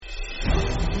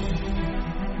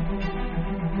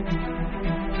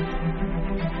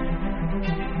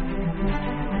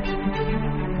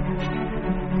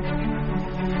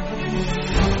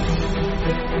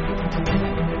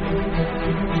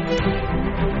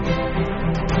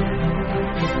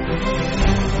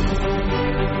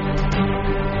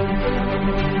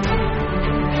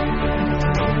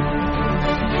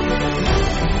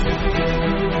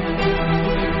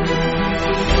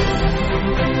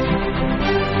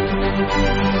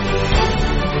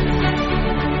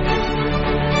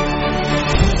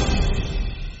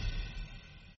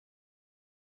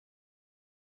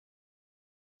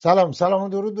سلام و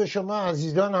درود به شما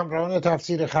عزیزان همراهان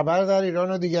تفسیر خبر در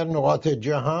ایران و دیگر نقاط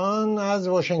جهان. از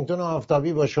واشنگتن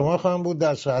آفتابی با شما خواهم بود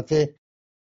در ساعت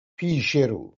پیش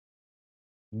رو.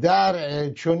 در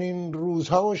چنین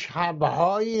روزها و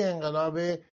شبهای انقلاب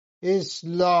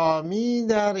اسلامی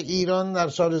در ایران در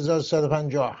سال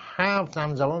 1357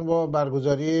 همزمان با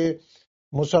برگزاری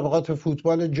مسابقات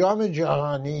فوتبال جام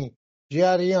جهانی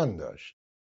جریان داشت.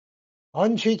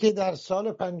 آنچه که در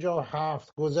سال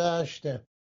 57 گذشت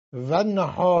و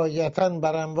نهایتاً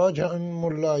بر امواج آن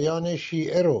ملایان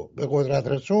شیعه رو به قدرت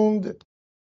رسوند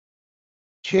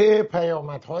چه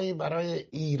پیامدهایی برای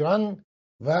ایران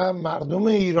و مردم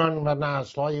ایران و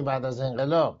نسل‌های بعد از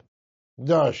انقلاب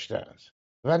داشته است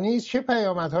و نیز چه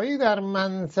پیامدهایی در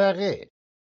منطقه.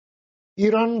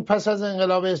 ایران پس از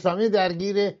انقلاب اسلامی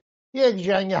درگیر یک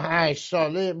جنگ 8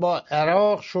 ساله با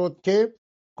عراق شد که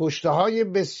کشته‌های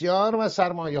بسیار و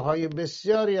سرمایه‌های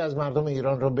بسیاری از مردم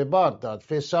ایران را به باد داد.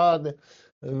 فساد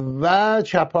و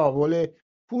چپاول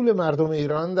پول مردم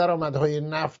ایران، درآمدهای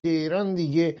نفتی ایران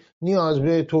دیگه نیاز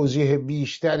به توضیح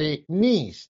بیشتری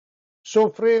نیست.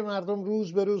 سفره مردم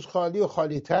روز به روز خالی و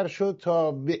خالی تر شد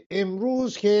تا به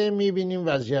امروز که می‌بینیم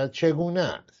وضعیت چگونه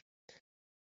است.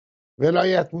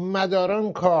 ولایت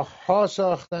مداران کاخ‌ها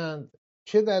ساختند،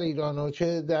 چه در ایران و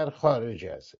چه در خارج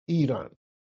از ایران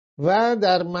و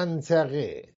در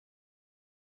منطقه.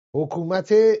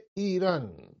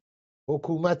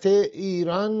 حکومت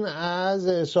ایران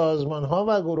از سازمان‌ها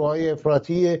و گروه‌های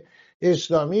افراطی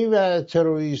اسلامی و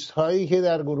تروریست‌هایی که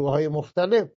در گروه‌های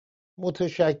مختلف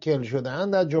متشکل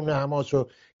شده‌اند از جمله حماس و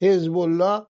حزب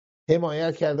الله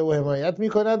حمایت کرده و حمایت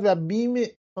می‌کند و بیم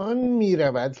آن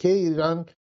می‌رود که ایران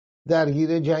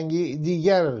درگیر جنگی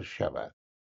دیگر شود.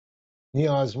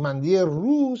 نیازمندی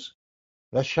روز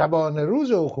و شبانه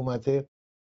روز حکومت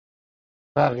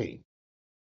فقیه.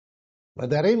 و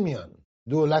در این میان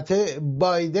دولت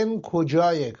بایدن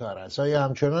کجای کار است؟ آیا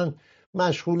همچنان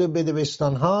مشغول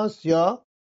بدبستان هاست یا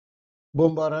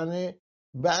بمباران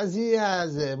بعضی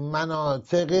از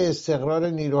مناطق استقرار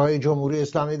نیروهای جمهوری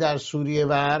اسلامی در سوریه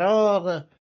و عراق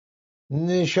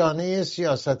نشانه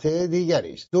سیاست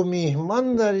دیگری است؟ دو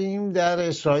میهمان داریم در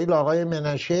اسرائیل، آقای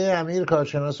منشه امیر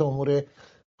کارشناس امور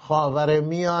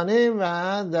خاورمیانه و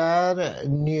در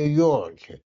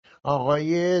نیویورک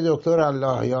آقای دکتر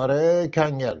الهیار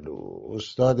کنگرلو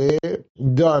استاد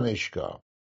دانشگاه.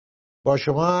 با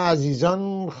شما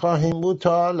عزیزان خواهیم بود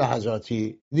تا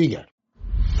لحظاتی دیگر.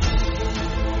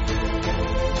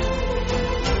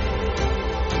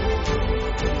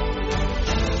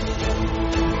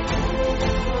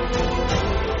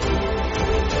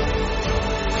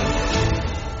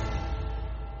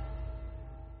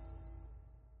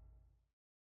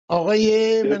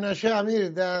 آقای منشه امیر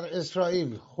در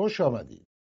اسرائیل، خوش آمدید.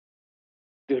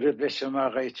 درود به شما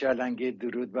آقای چالنگی،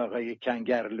 درود به آقای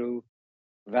کنگرلو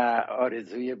و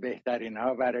آرزوی بهترین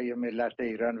ها برای ملت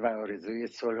ایران و آرزوی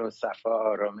صلح و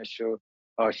صفا، آرامش و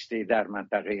آشتی در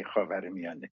منطقه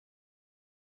خاورمیانه.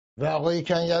 و آقای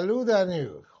کنگرلو در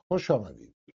نیویورک، خوش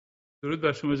آمدید. درود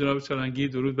بر شما جناب چالنگی،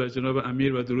 درود بر جناب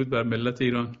امیر و درود بر ملت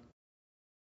ایران.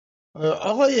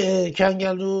 آقای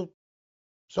کنگرلو،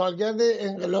 سالگرد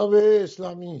انقلاب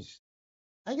اسلامی است.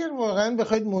 اگر واقعا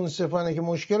بخواید منصفانه، که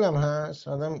مشکل هم هست،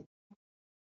 آدم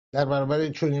در برابر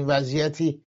چنین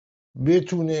وضعیتی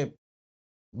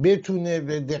بتونه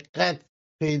به دقت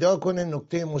پیدا کنه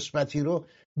نکته مثبتی رو،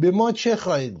 به ما چه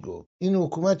خواهید گفت؟ این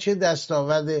حکومت چه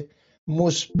دستاورد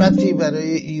مثبتی برای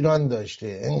ایران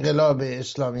داشته؟ انقلاب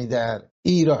اسلامی در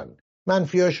ایران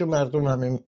منفیاشو مردم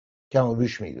همه کم و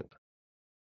بیش میدونن.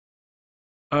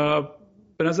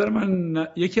 به نظر من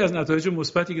یکی از نتایج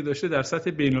مثبتی که داشته در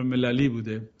سطح بین المللی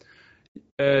بوده.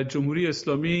 جمهوری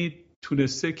اسلامی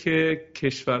تونسته که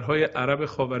کشورهای عرب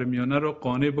خاورمیانه رو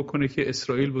قانع بکنه که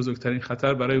اسرائیل بزرگترین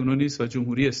خطر برای اونا نیست و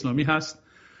جمهوری اسلامی هست.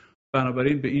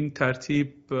 بنابراین به این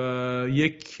ترتیب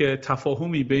یک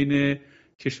تفاهمی بین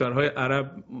کشورهای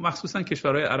عرب، مخصوصا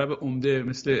کشورهای عرب عمده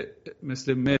مثل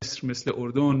مصر، مثل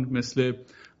اردن، مثل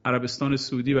عربستان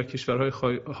سعودی و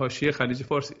کشورهای حاشیه خلیج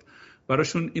فارس،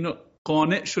 براشون اینو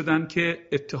قانع شدن که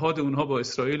اتحاد اونها با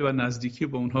اسرائیل و نزدیکی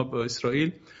با اونها با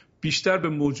اسرائیل بیشتر به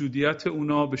موجودیت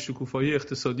اونها، به شکوفایی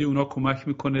اقتصادی اونها کمک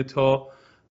میکنه تا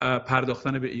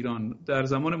پرداختن به ایران. در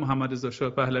زمان محمد رضا شاه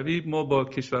پهلوی ما با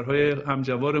کشورهای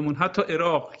همجوارمون، حتی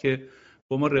عراق که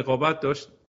با ما رقابت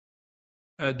داشت،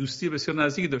 دوستی بسیار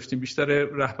نزدیکی داشتیم. بیشتر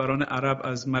رهبران عرب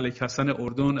از ملک حسن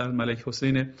اردن، از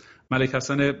ملک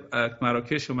حسن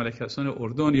مراکش و ملک حسن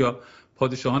اردن، یا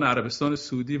پادشاهان عربستان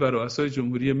سعودی و رؤسای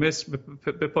جمهوری مصر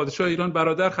به پادشاه ایران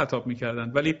برادر خطاب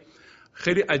می‌کردند. ولی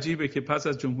خیلی عجیبه که پس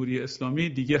از جمهوری اسلامی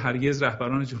دیگه هرگز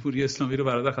رهبران جمهوری اسلامی رو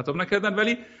برادر خطاب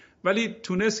نکردن، ولی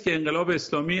تونست که انقلاب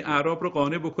اسلامی اعراب رو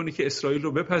قانع بکنه که اسرائیل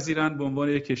رو بپذیرن به عنوان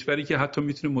یک کشوری که حتی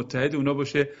میتونه متحد اونا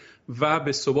باشه و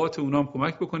به ثبات اونا هم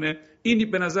کمک بکنه.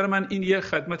 این به نظر من این یه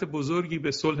خدمت بزرگی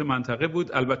به صلح منطقه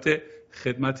بود، البته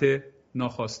خدمت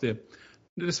ناخواسته.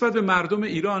 نسبت به مردم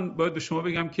ایران باید به شما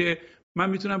بگم که من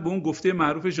میتونم به اون گفته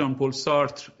معروف ژان پل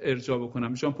سارتر ارجاع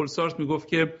بکنم. ژان پل سارتر میگفت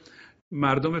که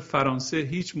مردم فرانسه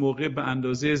هیچ موقع به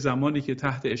اندازه زمانی که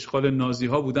تحت اشغال نازی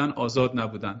ها بودن آزاد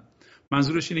نبودن.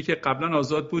 منظورش اینه که قبلا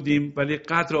آزاد بودیم ولی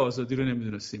قدر آزادی رو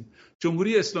نمیدونستیم.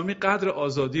 جمهوری اسلامی قدر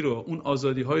آزادی رو، اون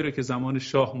آزادی هایی رو که زمان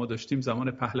شاه ما داشتیم،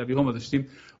 زمان پهلوی ها ما داشتیم،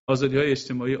 آزادی های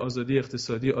اجتماعی، آزادی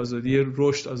اقتصادی، آزادی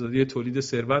رشد، آزادی تولید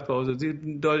ثروت و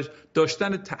آزادی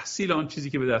داشتن تحصیل آن چیزی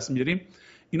که به دست میاریم،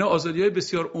 اینا آزادی‌های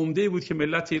بسیار عمده‌ای بود که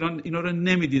ملت ایران اینا رو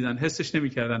نمی‌دیدن، حسش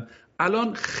نمی‌کردن.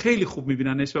 الان خیلی خوب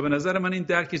می‌بیننش و به نظر من این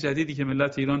درک جدیدی که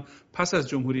ملت ایران پس از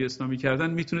جمهوری اسلامی کردن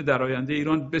میتونه در آینده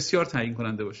ایران بسیار تعیین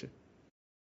کننده باشه.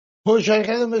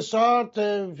 شرکت به سارت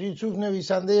فیلسوف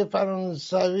نویسنده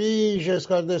فرانسوی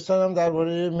ژسکار دستان هم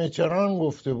درباره میتران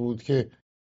گفته بود که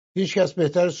هیچ کس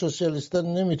بهتر سوسیالیستان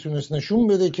نمیتونست نشون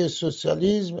بده که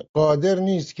سوسیالیسم قادر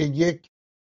نیست که یک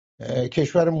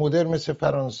کشور مدرن مثل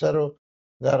فرانسه رو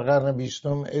در قرن 20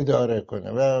 اداره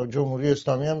کنه و جمهوری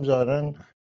اسلامی هم ظاهراً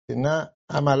نه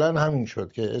عملاً همین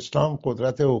شد که اسلام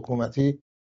قدرت حکومتی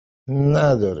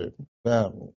نداره و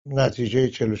نتیجه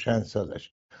 46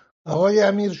 سالش. آقای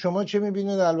امیر شما چه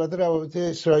میبینید؟ البته روابط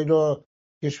اسرائیل و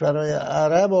کشورهای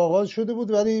عرب آغاز شده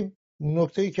بود ولی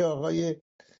نکته‌ای که آقای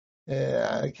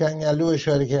کنگرلو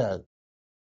اشاره کرد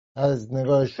از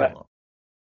نگاه شما.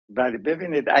 بله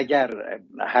ببینید، اگر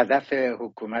هدف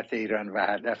حکومت ایران و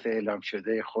هدف اعلام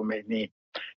شده خمینی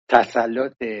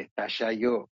تسلط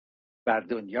تشیع بر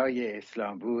دنیای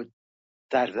اسلام بود،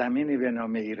 سرزمینی به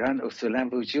نام ایران اصولا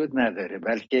وجود نداره،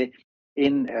 بلکه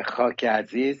این خاک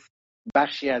عزیز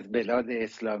بخشی از بلاد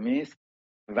اسلامی است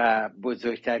و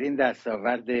بزرگترین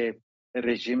دستاورد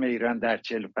رژیم ایران در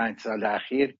 45 سال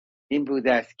اخیر این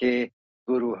بوده است که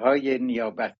گروه‌های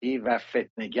نیابتی و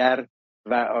فتنه‌گر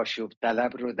و آشوب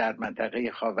طلب رو در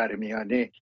منطقه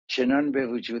خاورمیانه چنان به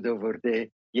وجود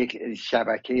آورده. یک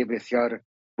شبکه بسیار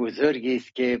بزرگی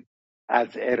است که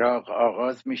از عراق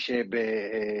آغاز میشه،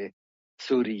 به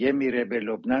سوریه میره، به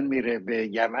لبنان میره، به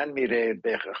یمن میره،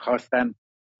 خواستن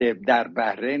در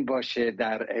بحرین باشه،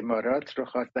 در امارات رو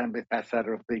خواستن به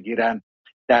تصرف بگیرن،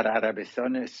 در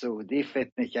عربستان سعودی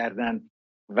فتنه کردن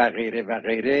و غیره و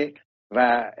غیره.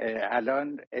 و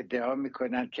الان ادعا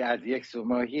میکنن که از یک سو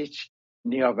ما هیچ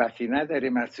نیابتی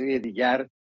نداریم، از سوی دیگر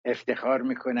افتخار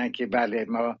میکنن که بله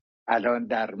ما الان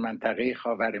در منطقه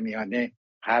خاورمیانه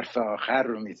حرف آخر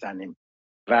رو میزنیم.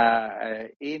 و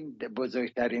این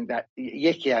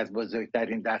یکی از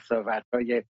بزرگترین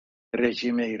دستاوردهای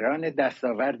رژیم ایران.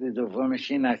 دستاورد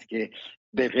دومش این است که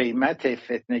به قیمت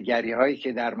فتنه‌گری هایی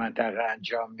که در منطقه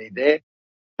انجام میده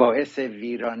باعث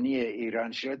ویرانی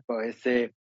ایران شد، باعث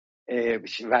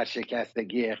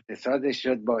ورشکستگی اقتصادش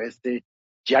شد، باعث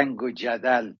جنگ و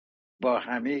جدل با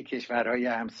همه کشورهای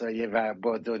همسایه و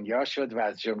با دنیا شد و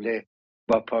از جمله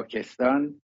با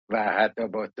پاکستان و حتی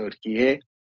با ترکیه،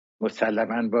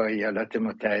 مسلماً با ایالات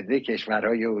متحده،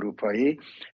 کشورهای اروپایی.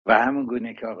 و همون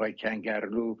گونه که آقای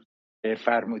کنگرلو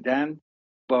فرمودن،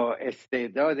 با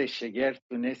استعداد شگرف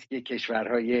تونست که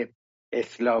کشورهای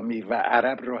اسلامی و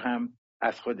عرب رو هم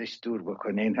از خودش دور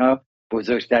بکنه. اینها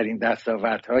بزرگترین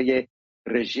دستاوردهای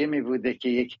رژیمی بوده که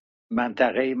یک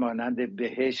منطقه مانند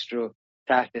بهشت رو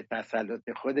تحت تسلط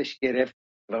خودش گرفت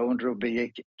و اون رو به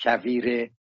یک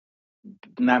کویر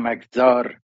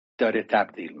نمکزار داره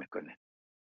تبدیل میکنه.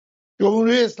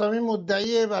 جمهوری اسلامی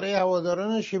مدعی برای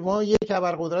هوادارانش که ما یک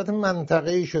ابرقدرت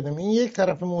منطقه‌ای شدیم. این یک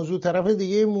طرف موضوع. طرف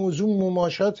دیگه موضوع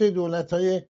مماشات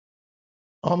دولت‌های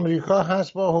آمریکا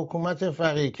هست با حکومت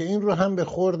فقیه که این رو هم به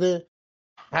خورد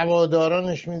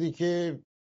هوادارانش میده که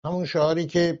همون شعاری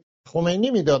که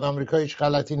خمینی میداد آمریکا هیچ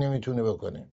غلطی نمیتونه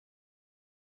بکنه.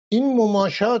 این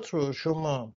مماشات رو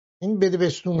شما، این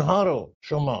بدبستون‌ها رو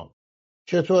شما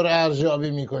چطور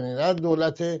ارزیابی میکنید؟ از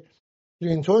دولت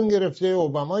کلینتون گرفته،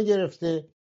 اوباما گرفته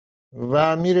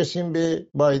و میرسیم به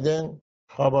بایدن،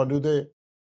 خواب‌آلود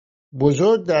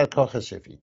بزرگ در کاخ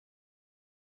سفید.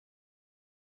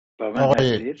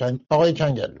 آقای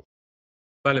کنگرلو.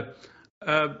 بله،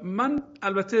 من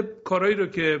البته کارهایی رو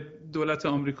که دولت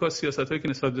آمریکا، سیاستایی که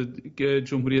نسبت به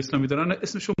جمهوری اسلامی دارن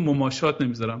اسمشو مماشات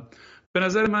نمیذارم. به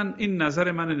نظر من این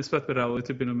نظر من نسبت به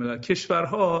روابط بین‌الملل.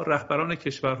 کشورها، رهبران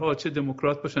کشورها چه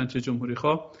دموکرات باشن چه جمهوری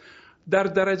خواه، در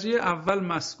درجه اول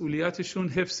مسئولیتشون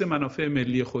حفظ منافع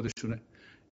ملی خودشونه.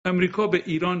 امریکا به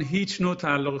ایران هیچ نوع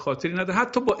تعلق خاطری نداره.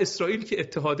 حتی با اسرائیل که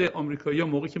اتحاد آمریکایی‌ها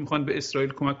موقعی که میخوان به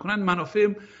اسرائیل کمک کنن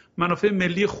منافع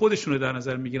ملی خودشون رو در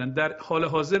نظر میگیرن. در حال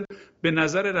حاضر به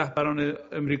نظر رهبران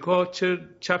امریکا، چه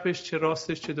چپش چه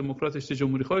راستش چه دموکراتش چه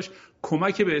جمهوری خواهش،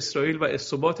 کمک به اسرائیل و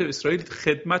ثبات اسرائیل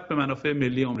خدمت به منافع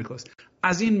ملی آمریکاست.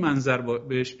 از این منظر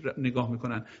بهش نگاه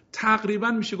میکنن.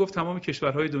 تقریبا میشه گفت تمام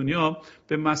کشورهای دنیا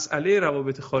به مسئله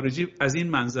روابط خارجی از این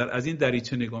منظر، از این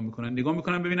دریچه نگاه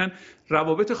میکنن ببینن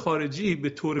روابط خارجی به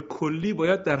طور کلی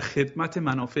باید در خدمت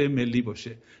منافع ملی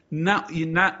باشه،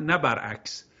 نه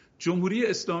برعکس. جمهوری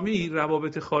اسلامی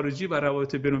روابط خارجی و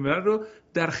روابط بین‌الملل رو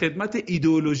در خدمت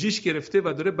ایدئولوژیش گرفته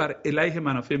و داره بر علیه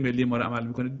منافع ملی ما عمل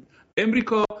میکنه.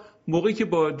 امریکا موقعی که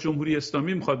با جمهوری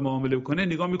اسلامی میخواد معامله کنه،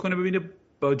 نگاه میکنه ببینه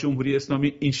با جمهوری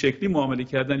اسلامی این شکلی معامله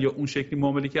کردن یا اون شکلی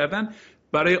معامله کردن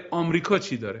برای آمریکا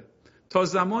چی داره. تا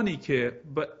زمانی که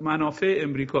منافع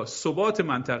امریکا، ثبات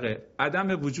منطقه،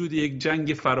 عدم وجود یک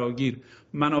جنگ فراگیر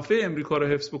منافع امریکا رو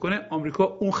حفظ بکنه، آمریکا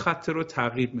اون خط رو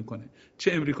تعقیب میکنه،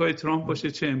 چه امریکای ترامپ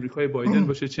باشه، چه امریکای بایدن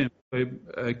باشه، چه امریکای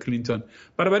کلینتون.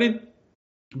 بنابراین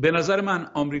به نظر من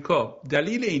آمریکا،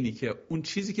 دلیل اینی که اون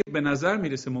چیزی که به نظر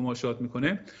میرسه مماشات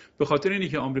میکنه، به خاطر اینی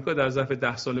که آمریکا در ظرف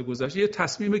 10 سال گذشته یه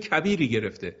تصمیم کبیری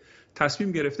گرفته.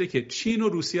 تصمیم گرفته که چین و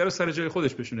روسیه رو سر جای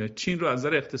خودش بشونه. چین رو از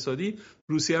نظر اقتصادی،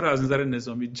 روسیه رو از نظر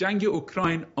نظامی. جنگ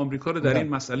اوکراین آمریکا رو در این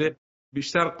مسئله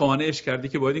بیشتر قانعش کرده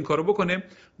که باید این کارو بکنه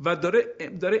و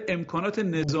داره امکانات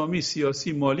نظامی،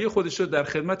 سیاسی، مالی خودش رو در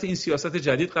خدمت این سیاست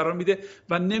جدید قرار میده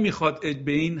و نمیخواد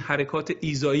به این حرکات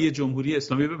ایذایی جمهوری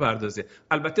اسلامی بپردازه.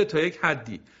 البته تا یک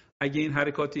حدی. اگه این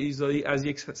حرکات ایذایی از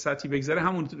یک سطحی بگذره،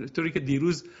 همونطوری که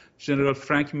دیروز ژنرال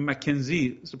فرانک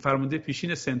مکنزی فرمانده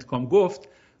پیشین سنتکام گفت،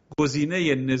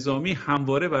 گزینه نظامی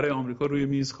همواره برای آمریکا روی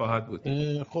میز خواهد بود.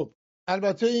 خب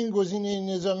البته این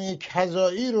گزینه نظامی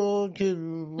کذایی رو که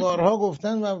بارها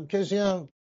گفتن و کسی هم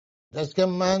دست که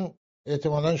من،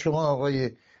 احتمالا شما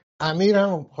آقای امیر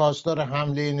هم خواستار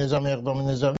حمله نظام اقدام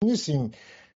نظامی نیستیم.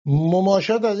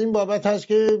 مماشات از این بابت هست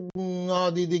که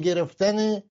نادیده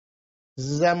گرفتن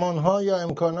زمانها یا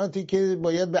امکاناتی که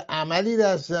باید به عملی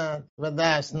دست زد و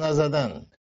دست نزدن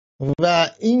و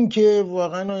اینکه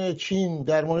واقعا چین،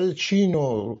 در مورد چین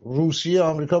و روسیه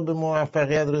آمریکا به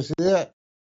موفقیت رسیده،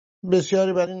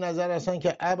 بسیاری بر این نظر هستن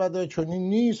که ابدا چنین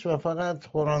نیست و فقط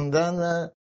خوراندن و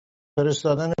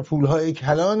فرستادن پولهای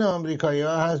کلان آمریکایی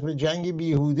ها هست به جنگ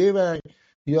بیهوده و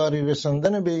یاری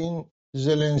رساندن به این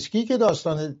زلنسکی که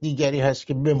داستان دیگری هست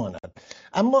که بماند.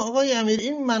 اما آقای امیر،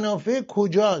 این منافع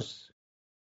کجاست؟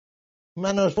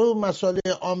 منافع و مسائل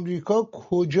آمریکا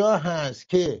کجا هست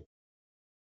که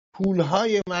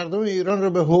پولهای مردم ایران رو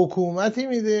به حکومتی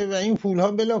میده و این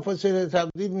پولها بلافاصله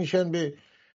تبدیل میشن به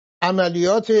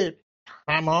عملیات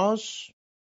حماس،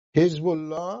 حزب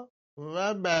الله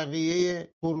و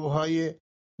بقیه گروه‌های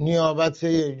نیابت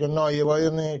یا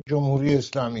نایبان جمهوری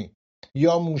اسلامی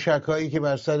یا موشک‌هایی که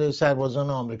بر سر سربازان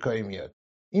آمریکایی میاد.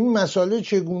 این مسئله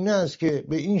چگونه است که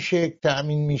به این شکل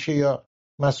تأمین میشه یا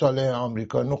مسئله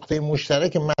آمریکا؟ نقطه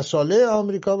مشترک مسئله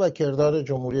آمریکا و کردار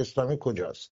جمهوری اسلامی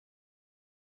کجاست؟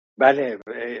 بله،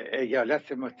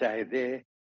 ایالات متحده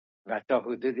و تا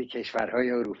حدودی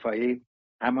کشورهای اروپایی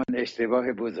همان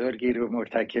اشتباه بزرگی رو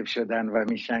مرتکب شدن و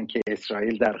میشن که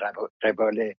اسرائیل در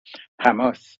قبال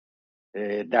حماس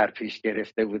در پیش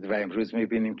گرفته بود و امروز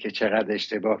میبینیم که چقدر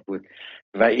اشتباه بود.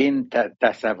 و این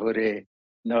تصور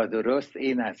نادرست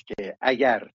این است که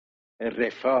اگر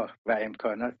رفاه و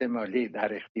امکانات مالی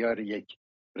در اختیار یک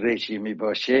رژیمی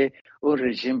باشه، اون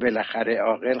رژیم بالاخره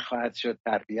عاقل خواهد شد،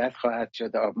 تربیت خواهد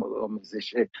شد،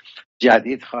 آموزش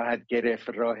جدید خواهد گرفت،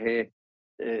 راه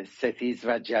ستیز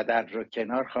و جدل رو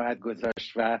کنار خواهد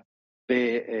گذاشت و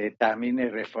به تامین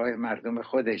رفاه مردم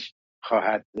خودش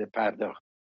خواهد پرداخت.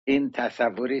 این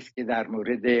تصوری است که در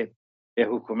مورد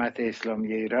حکومت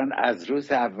اسلامی ایران از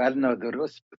روز اول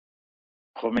نادرست بود.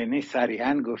 خمینی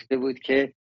صریحاً گفته بود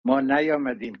که ما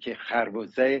نیامدیم که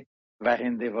خربزه و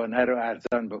هندوانه رو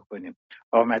ارزان بکنیم،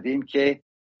 آمدیم که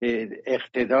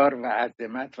اقتدار و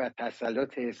عظمت و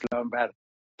تسلط اسلام بر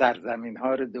سرزمین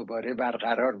ها رو دوباره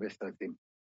برقرار بسازیم.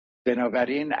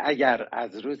 بنابراین اگر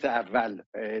از روز اول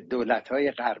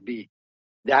دولت‌های غربی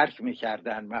درک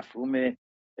می‌کردن مفهوم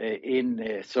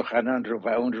این سخنان رو و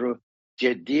اون رو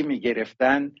جدی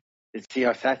می‌گرفتن،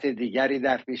 سیاست دیگری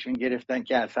در پیش می‌گرفتن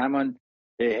که از همان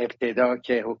ابتدا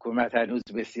که حکومت هنوز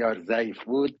بسیار ضعیف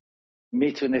بود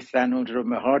میتونستن اون رو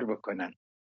مهار بکنن.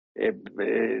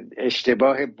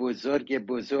 اشتباه بزرگ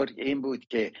این بود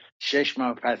که 6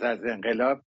 ماه پس از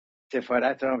انقلاب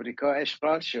سفارت آمریکا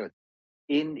اشغال شد.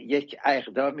 این یک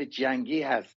اقدام جنگی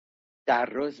هست، در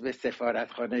روز به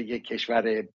سفارتخانه یک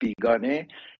کشور بیگانه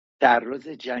تعرض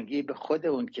جنگی به خود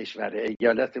اون کشور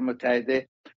ایالات متحده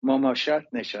مماشات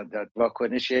نشان داد.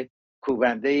 واکنش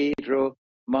کوبنده ای رو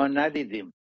ما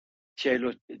ندیدیم.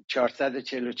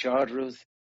 444 روز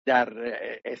در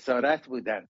اسارت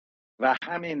بودن و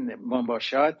همین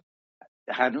مماشات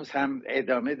هنوز هم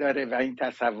ادامه داره و این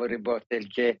تصور باطل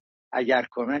که اگر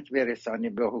کمک برسانی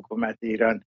به حکومت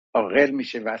ایران عاقل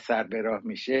میشه و سر به راه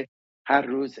میشه، هر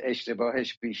روز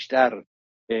اشتباهش بیشتر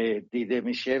دیده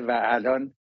میشه و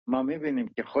الان ما میبینیم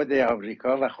که خود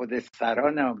آمریکا و خود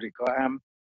سران آمریکا هم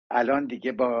الان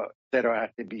دیگه با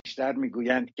صراحت بیشتر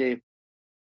میگویند که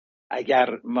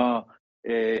اگر ما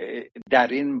در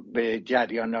این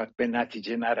جریانات به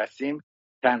نتیجه نرسیم،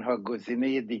 تنها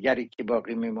گزینه دیگری که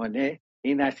باقی میمونه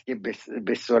این است که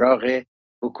به سراغ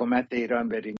حکومت ایران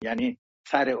بریم، یعنی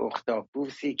سر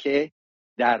اختاپوسی که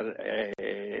در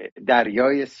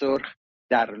دریای سرخ،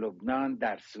 در لبنان،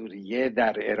 در سوریه،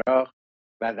 در عراق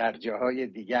و در جاهای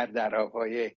دیگر در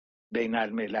آبهای بین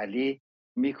المللی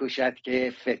میکوشد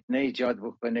که فتنه ایجاد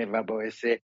بکنه و باعث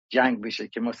جنگ بشه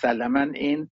که مسلماً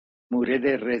این مورد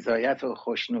رضایت و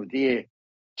خوشنودی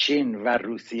چین و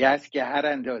روسیه است که هر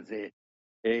اندازه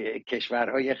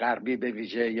کشورهای غربی به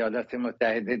ویژه ایالات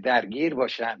متحده درگیر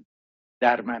باشند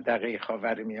در منطقه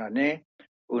خاورمیانه،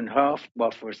 اونها با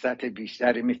فرصت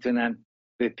بیشتری میتونن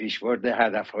به پیشبرد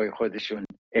هدفهای خودشون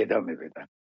ادامه بدن.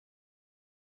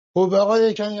 خب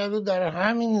آقای کنگرلو، در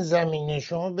همین زمینه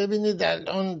شما ببینید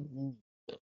الان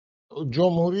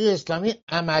جمهوری اسلامی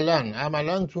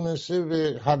عملاً تونسته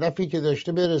به هدفی که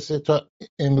داشته برسه تا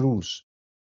امروز.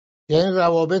 یعنی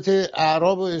روابط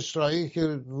اعراب و اسرائیل که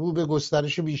رو به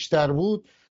گسترش بیشتر بود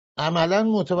عملاً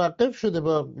متوقف شده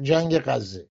با جنگ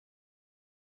غزه.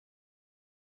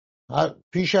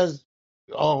 پیش از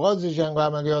آغاز جنگ و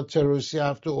عملیات تروریستی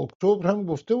 7 اکتبر هم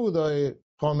گفته بود آقای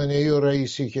خامنه‌ای و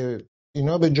رئیسی که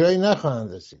اینا به جایی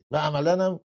نخواهند رسید و عملاً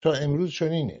هم تا امروز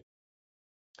چنینه.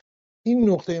 این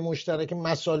نقطه مشترک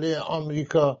مسائل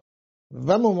آمریکا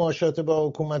و مماشات با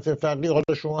حکومت فقیه،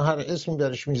 حالا شما هر اسمی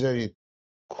برش میذارید،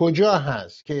 کجا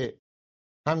هست که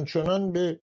همچنان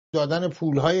به دادن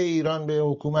پولهای ایران به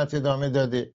حکومت ادامه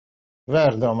داده و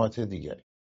اقدامات دیگری؟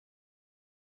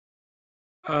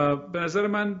 به نظر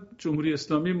من جمهوری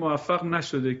اسلامی موفق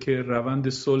نشده که روند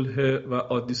صلح و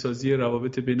عادی سازی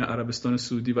روابط بین عربستان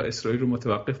سعودی و اسرائیل رو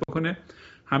متوقف بکنه.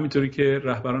 همینطوری که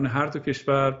رهبران هر دو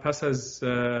کشور پس از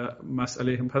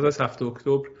 7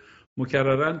 اکتبر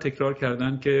مکررن تکرار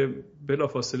کردن که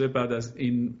بلافاصله بعد از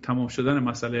این تمام شدن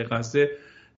مسئله غزه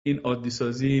این عادی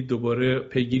سازی دوباره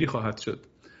پیگیری خواهد شد.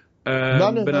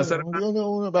 به نظر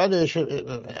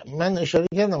من اشاره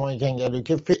کردم آقای کنگرلو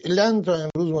که فعلا تا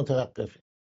امروز متوقفه.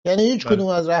 یعنی هیچ کدوم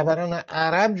از رهبران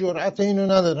عرب جرأت اینو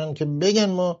ندارن که بگن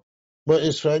ما با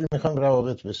اسرائیل میخوایم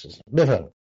روابط بسازیم.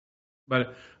 بفرمایید. بله،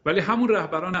 ولی همون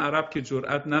رهبران عرب که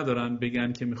جرأت ندارن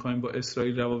بگن که میخوایم با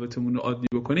اسرائیل روابطمون رو عادی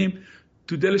بکنیم،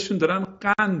 تو دلشون دارن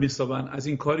قند میسابن از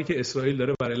این کاری که اسرائیل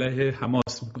داره بر علیه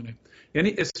حماس میکنه.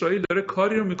 یعنی اسرائیل داره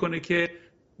کاری رو میکنه که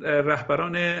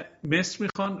رهبران مصر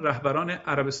میخوان، رهبران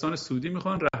عربستان سعودی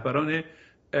میخوان، رهبران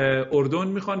اردن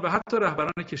میخوان و حتی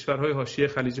رهبران کشورهای حاشیه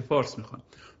خلیج فارس میخوان.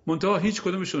 منتها هیچ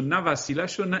کدومشون نه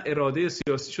وسیله‌شو نه اراده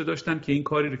سیاسیشو داشتن که این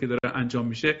کاری رو که داره انجام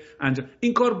میشه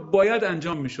این کار باید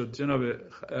انجام میشد. جناب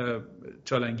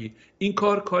چالنگی، این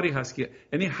کاری هست که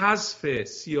یعنی حذف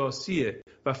سیاسی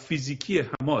و فیزیکی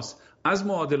حماس از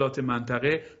معادلات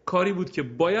منطقه کاری بود که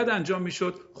باید انجام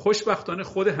میشد. خوشبختانه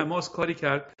خود حماس کاری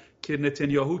کرد که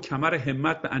نتانیاهو کمر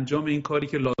همت به انجام این کاری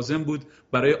که لازم بود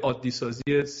برای عادی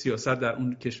سازی سیاست در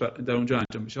اون کشور در اونجا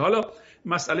انجام بشه. حالا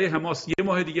مسئله حماس 1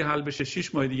 ماه دیگه حل بشه،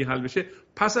 6 ماه دیگه حل بشه،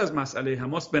 پس از مسئله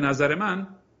حماس به نظر من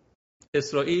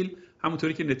اسرائیل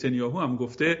همونطوری که نتانیاهو هم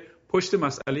گفته پشت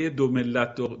مسئله 2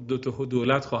 ملت 2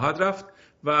 دولت خواهد رفت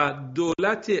و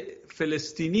دولت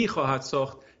فلسطینی خواهد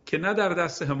ساخت که نه در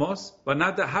دست حماس و نه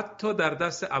حتی در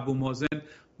دست ابو مازن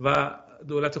و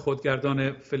دولت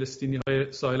خودگردان فلسطینی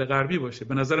های ساحل غربی باشه.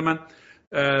 به نظر من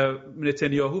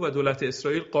نتانیاهو و دولت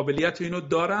اسرائیل قابلیت اینو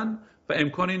دارن و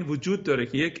امکان این وجود داره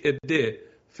که یک عده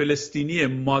فلسطینی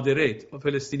مادریت و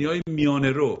فلسطینی های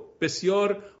میانه رو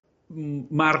بسیار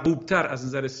مرغوبتر از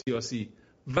نظر سیاسی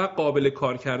و قابل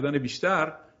کار کردن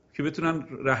بیشتر که بتونن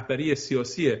رهبری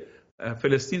سیاسی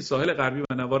فلسطین، ساحل غربی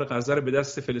و نوار غزه رو به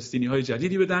دست فلسطینی های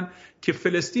جدیدی بدن که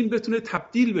فلسطین بتونه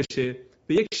تبدیل بشه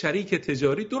به یک شریک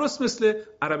تجاری، درست مثل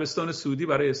عربستان سعودی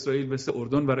برای اسرائیل، مثل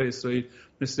اردن برای اسرائیل،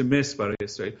 مثل مصر برای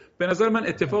اسرائیل. به نظر من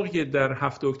اتفاقی که در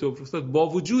 7 اکتبر افتاد با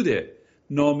وجود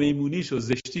نامیمونیش و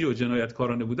زشتی و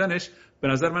جنایتکارانه بودنش، به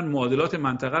نظر من معادلات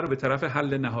منطقه رو به طرف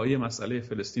حل نهایی مسئله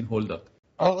فلسطین هل داد.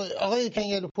 آقای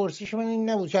کنگرلو، پرسش من این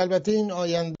نبود که البته این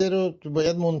آینده رو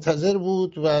باید منتظر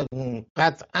بود و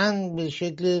قطعاً به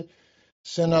شکل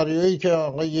سناریویی که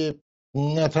آقای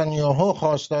نتانیاهو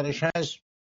خواستارش هست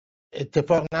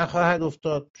اتفاق نخواهد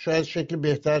افتاد. شاید شکل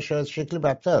بهتر، شاید شکل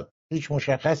بدتر، هیچ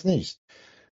مشخص نیست.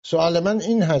 سوال من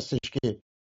این هستش که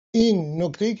این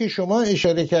نکته‌ای که شما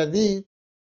اشاره کردید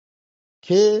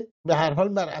که به هر حال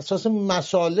بر اساس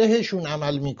مصالحشون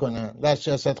عمل میکنن در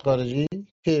سیاست خارجی،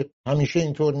 که همیشه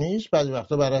اینطور نیست، بعضی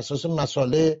وقتا بر اساس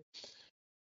مصالح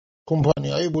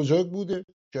کمپانی‌های بزرگ بوده،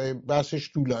 جای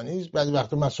بحثش طولانی است، بعضی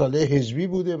وقتا مصالح حزبی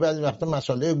بوده، بعضی وقتا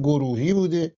مصالح گروهی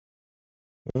بوده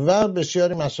و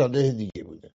بسیاری مصالح دیگه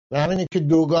بوده. و همینه که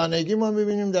دوگانگی ما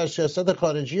میبینیم در سیاست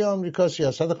خارجی آمریکا،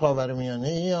 سیاست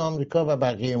خاورمیانه آمریکا و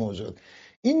بقیه موضوعات.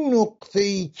 این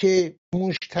نقطه‌ای که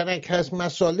مشترک هست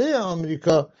مصالح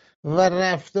آمریکا و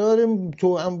رفتار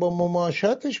توأم با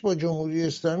مماشاتش با جمهوری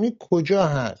اسلامی کجا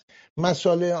هست؟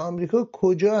 مصالح آمریکا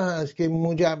کجا هست که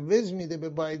مجوز میده به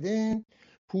بایدن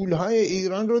پولهای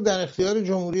ایران رو در اختیار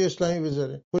جمهوری اسلامی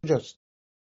بذاره؟ کجاست؟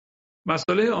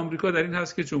 مسئله آمریکا در این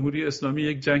هست که جمهوری اسلامی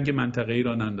یک جنگ منطقه‌ای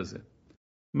را نندازه.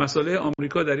 مسئله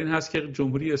آمریکا در این هست که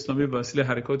جمهوری اسلامی به وسیله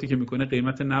حرکاتی که میکنه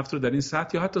قیمت نفت رو در این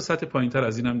سطح یا حتی سطح پایینتر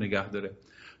از این هم نگه داره.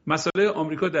 مسئله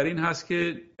آمریکا در این هست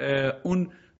که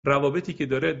اون روابطی که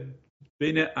داره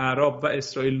بین عرب و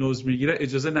اسرائیل نوز میگیره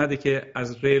اجازه نده که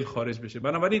از ریل خارج بشه.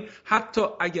 بنابراین حتی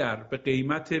اگر به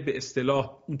قیمت به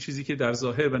اصطلاح اون چیزی که در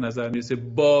ظاهر به نظر میرسه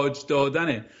باج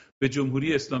دادن به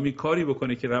جمهوری اسلامی کاری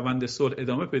بکنه که روند صلح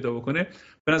ادامه پیدا بکنه،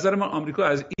 به نظر من آمریکا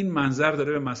از این منظر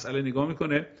داره به مسئله نگاه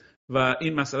میکنه و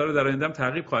این مسئله رو در آینده هم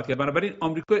تعقیب خواهد کرد. بنابراین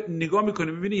آمریکا نگاه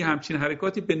میکنه میبینه همچین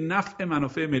حرکاتی به نفع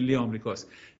منافع ملی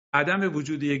آمریکاست. عدم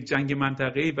وجود یک جنگ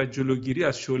منطقه‌ای و جلوگیری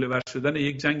از شعله‌ور شدن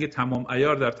یک جنگ تمام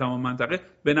عیار در تمام منطقه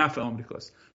به نفع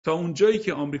آمریکاست. تا اونجایی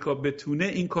که آمریکا بتونه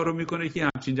این کارو میکنه که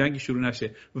همچین جنگی شروع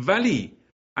نشه. ولی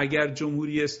اگر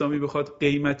جمهوری اسلامی بخواد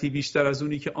قیمتی بیشتر از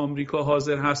اونی که آمریکا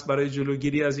حاضر هست برای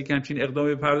جلوگیری از یک همچین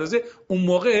اقدامی بپردازه، اون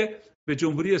موقع به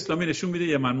جمهوری اسلامی نشون میده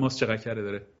یه منماس چقدر کره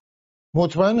داره.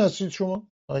 مطمئن هستید شما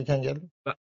آقای کنگرلو؟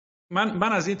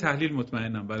 من از این تحلیل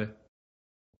مطمئنم. بله.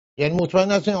 یعنی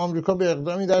مطمئن هستین آمریکا به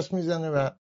اقدامی دست میزنه و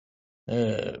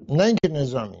نه اینکه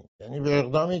نظامی، یعنی به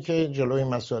اقدامی که جلوی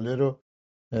مسئله رو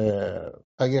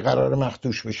اگه قرار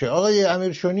مخدوش بشه. آقای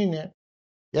امیر شنینه؟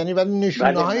 یعنی ولی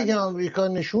نشونه هایی که آمریکا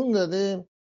نشون داده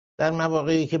در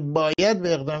مواقعی که باید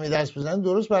به اقدامی دست بزنه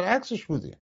درست برعکسش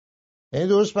بوده. یعنی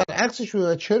درست برعکسش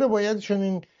بوده. چرا باید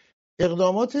چنین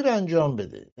اقداماتی رو انجام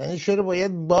بده؟ یعنی چرا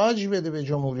باید باج بده به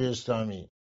جمهوری اسلامی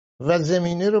و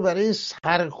زمینه رو برای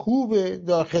سرکوب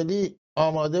داخلی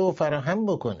آماده و فراهم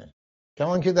بکنه؟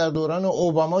 کمان که در دوران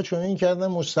اوباما چنین کردن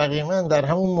مستقیما در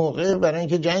همون موقع، برای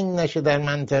اینکه جنگ نشه در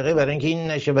منطقه، برای اینکه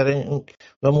این نشه، برای این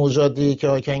و موضوعات دیگه که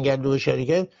آقای کنگرلو اشاره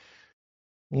کرد،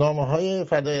 نامه‌های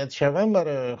فدایت شوم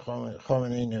برای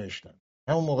خامنه ای نوشتن.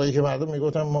 همون موقعی که مردم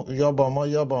میگفتن یا با ما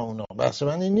یا با اونا. بحث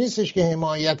من این نیستش که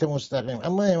حمایت مستقیم،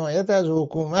 اما حمایت از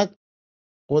حکومت،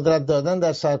 قدرت دادن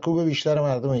در سرکوب بیشتر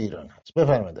مردم ایران هست.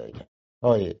 بفرمایید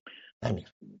آقای امیر.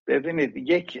 ببینید،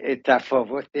 یک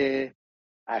تفاوت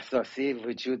اساسی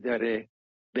وجود داره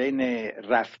بین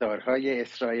رفتارهای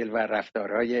اسرائیل و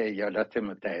رفتارهای ایالات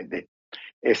متحده.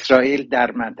 اسرائیل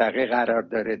در منطقه قرار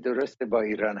داره، درسته با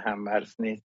ایران هم مرز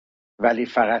نیست، ولی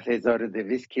فقط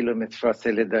 1200 کیلومتر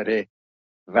فاصله داره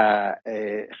و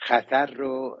خطر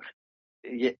رو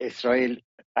اسرائیل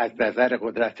از نظر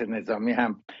قدرت نظامی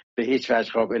هم به هیچ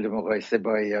وجه قابل مقایسه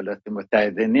با ایالات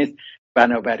متحده نیست.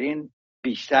 بنابراین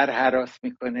بیشتر هراس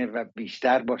میکنه و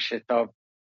بیشتر با شتاب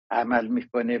عمل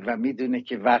میکنه و میدونه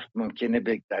که وقت ممکنه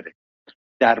بگذره.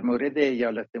 در مورد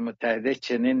ایالات متحده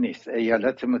چنین نیست.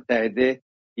 ایالات متحده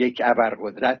یک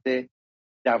ابرقدرت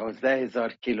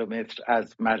 12,000 کیلومتر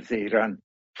از مرز ایران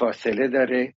فاصله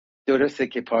داره. درسته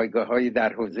که پایگاه‌هایی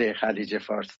در حوزه خلیج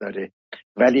فارس داره،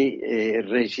 ولی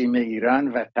رژیم ایران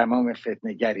و تمام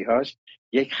فتنه‌گری‌هاش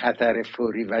یک خطر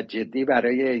فوری و جدی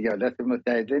برای ایالات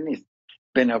متحده نیست.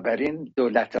 بنابراین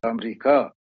دولت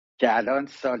آمریکا که الان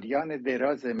سالیان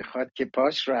درازه میخواد که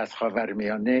پاش رو از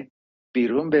خاورمیانه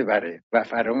بیرون ببره و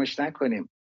فراموش نکنیم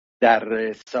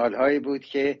در سالهایی بود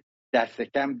که دست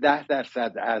کم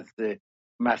 10% از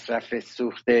مصرف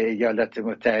سوخت ایالات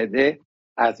متحده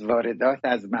از واردات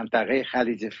از منطقه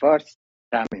خلیج فارس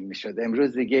تامین میشد.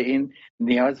 امروز دیگه این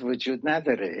نیاز وجود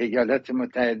نداره. ایالات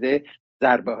متحده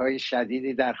ضربه های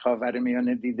شدیدی در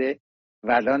خاورمیانه دیده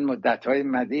و الان مدت های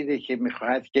مدیده که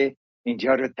میخواهد که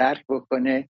اینجا رو ترک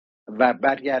بکنه و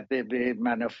برگرده به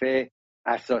منافع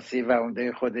اساسی و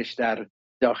عمده خودش در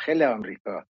داخل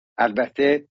آمریکا.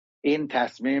 البته این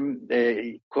تصمیم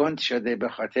کند شده به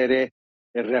خاطر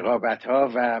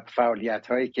رقابت‌ها و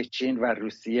فعالیت‌هایی که چین و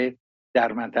روسیه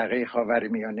در منطقه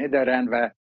خاورمیانه دارن و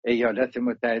ایالات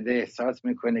متحده احساس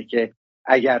میکنه که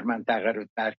اگر منطقه رو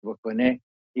ترک بکنه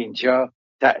اینجا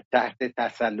تحت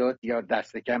تسلط یا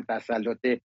دست کم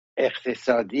تسلط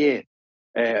اقتصادی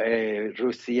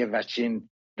روسیه و چین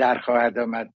در خواهد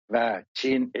آمد و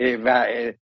چین و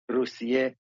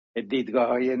روسیه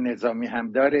دیدگاه‌های نظامی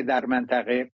هم داره در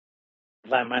منطقه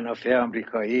و منافع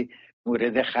آمریکایی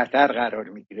مورد خطر قرار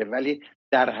میگیره. ولی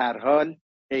در هر حال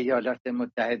ایالات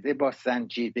متحده با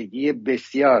سنجیدگی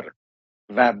بسیار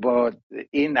و با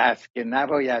این است که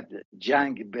نباید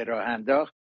جنگ به راه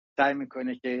انداخت سعی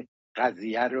میکنه که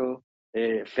قضیه رو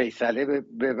فیصله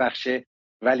ببخشه.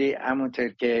 ولی همونطور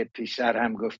که پیشتر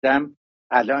هم گفتم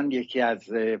الان یکی از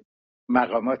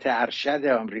مقامات ارشد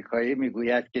آمریکایی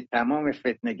میگوید که تمام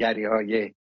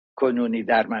فتنه‌گری‌های کنونی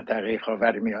در منطقه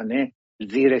خاورمیانه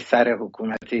زیر سر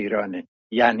حکومت ایرانه،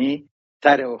 یعنی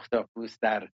سر اختاپوس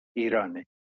در ایرانه.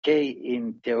 کی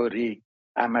این تئوری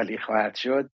عملی خواهد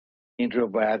شد این رو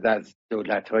باید از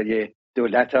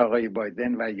دولت آقای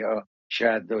بایدن و یا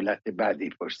شاید دولت بعدی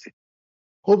پرسید.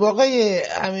 خب آقای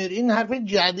امیر، این حرف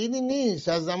جدیدی نیست.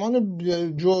 از زمان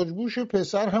جورج بوش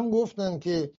پسر هم گفتن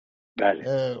که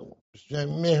بله.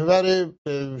 محور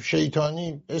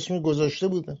شیطانی اسمی گذاشته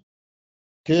بودن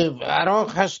که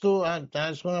عراق هست و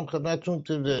درس کنم خدمتتون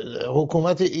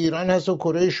حکومت ایران هست و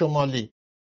کره شمالی.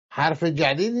 حرف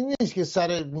جدیدی نیست که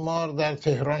سر مار در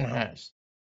تهران هست.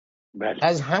 بله.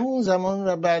 از همون زمان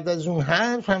و بعد از اون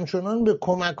حرف همچنان به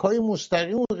کمک‌های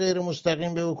مستقیم و غیر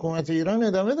مستقیم به حکومت ایران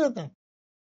ادامه دادن.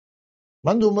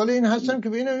 من دنبال این هستم که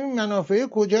ببینم این منافع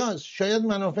کجاست. شاید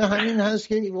منافع همین هست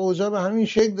که اوضاع به همین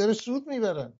شکل داره سود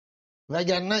میبرن،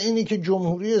 وگرنه اینی که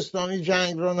جمهوری اسلامی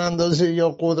جنگ را نندازه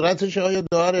یا قدرتش آیا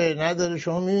داره نداره.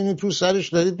 شما میبینید تو سرش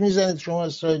دارید میزنید. شما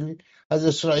از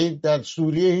اسرائیل در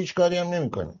سوریه هیچ کاری هم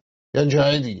نمیکنید یا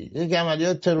جای دیگه یک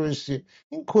عملیات تروریستی.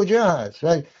 این کجا هست؟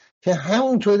 و که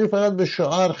همونطوری فقط به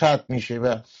شعار ختم میشه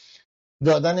و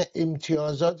دادن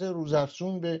امتیازات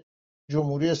روزافزون به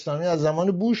جمهوری اسلامی از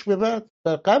زمان بوش به بعد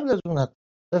و قبل از اون.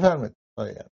 بفرمایید.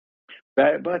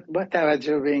 با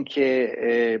توجه به اینکه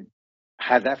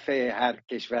هدف هر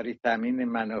کشوری تامین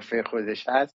منافع خودش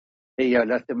هست،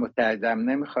 ایالات متحده هم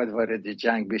نمیخواد وارد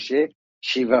جنگ بشه،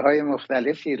 شیوه های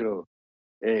مختلفی رو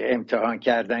امتحان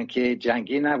کردن که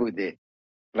جنگی نبوده.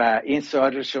 و این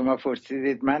سوال رو شما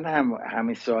پرسیدید، من هم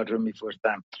همین سوال رو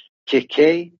میپرسم که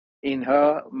کی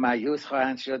اینها مایوس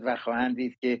خواهند شد و خواهند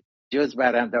دید که جز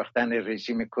برانداختن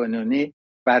رژیم کنونی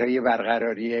برای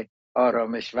برقراری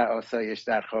آرامش و آسایش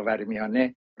در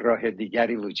خاورمیانه راه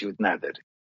دیگری وجود نداره.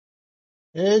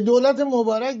 دولت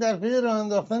مبارک در پی راه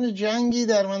انداختن جنگی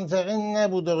در منطقه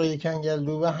نبود آقای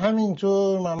کنگرلو و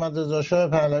همینطور محمد رضا شاه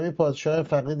پهلوی پادشاه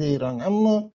فقید ایران.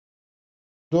 اما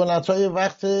دولت‌های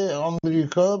وقت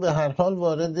آمریکا به هر حال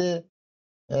وارد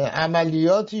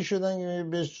عملیاتی شدن که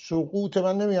به سقوط،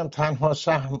 من نمیگم تنها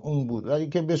سهم اون بود، ولی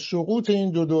که به سقوط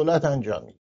این دو دولت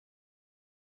انجامید.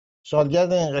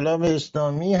 سالگرد انقلاب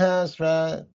اسلامی هست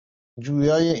و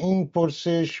جویای این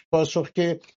پرسش پاسخ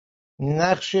که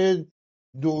نقش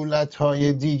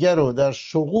دولت‌های دیگر رو در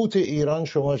سقوط ایران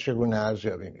شما چگونه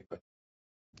ارزیابی می‌کنید؟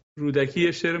 رودکی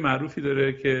یه شعر معروفی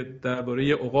داره که درباره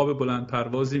یه عقاب بلند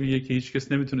پروازی میگه که هیچ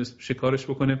کس نمیتونست شکارش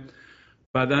بکنه.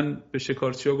 بعدن به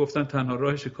شکارچی‌ها گفتن تنها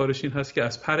راه شکارش این هست که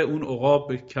از پر اون عقاب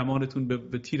به کمانتون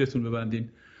به تیرتون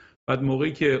ببندین. بعد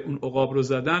موقعی که اون عقاب رو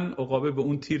زدن، عقابه به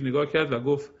اون تیر نگاه کرد و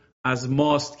گفت از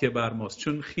ماست که بر ماست.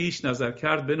 چون خیش نظر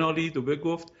کرد بنالید و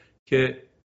بگفت که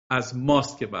از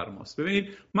ماست که بر ماست.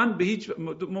 ببینید من به هیچ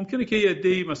ممکنه که یه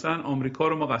عده‌ای مثلا آمریکا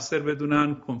رو مقصر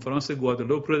بدونن، کنفرانس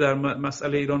گوادلوپ رو در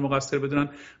مسئله ایران مقصر بدونن،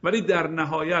 ولی در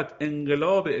نهایت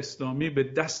انقلاب اسلامی به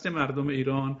دست مردم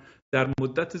ایران در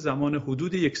مدت زمان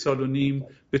حدود 1.5 سال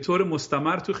به طور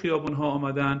مستمر تو خیابون‌ها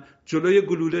آمدن، جلوی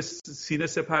گلوله سینه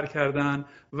سپر کردن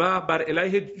و بر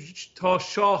علیه تا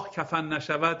شاه کفن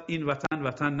نشود این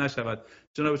وطن نشود.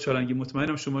 جناب چالنگی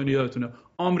مطمئنم شما اینو یادتونه.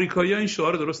 آمریکایی‌ها این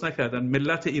شعار رو درست نکردن،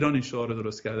 ملت ایران این شعار رو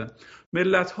درست کردن.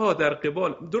 ملت‌ها در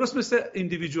قبال درست مثل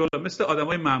ایندیویدوال، مثل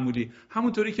آدمای معمولی،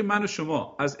 همونطوری که من و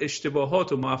شما از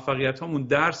اشتباهات و موفقیت‌هامون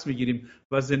درس می‌گیریم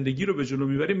و زندگی رو به جلو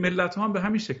می‌بریم، ملت‌ها هم به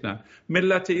همین شکلن.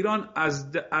 ملت ایران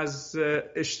از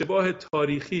اشتباه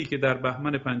تاریخی که در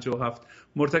بهمن 57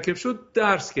 مرتکب شد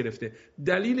درس گرفته.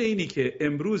 دلیل اینی که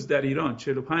امروز در ایران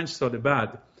 45 سال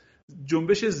بعد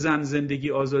جنبش زن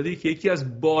زندگی آزادی که یکی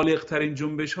از بالغ‌ترین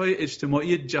جنبش‌های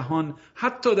اجتماعی جهان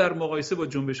حتی در مقایسه با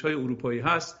جنبش‌های اروپایی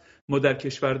هست ما در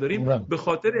کشور داریم، به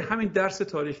خاطر همین درس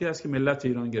تاریخی است که ملت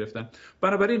ایران گرفتن.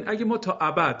 بنابراین اگه ما تا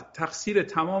ابد تقصیر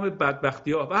تمام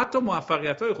بدبختی‌ها و حتی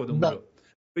موفقیت‌های خودمون رو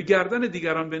به گردن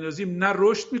دیگران بندازیم نه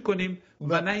رشد میکنیم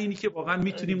و نه اینی که واقعا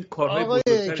میتونیم کارهای آقای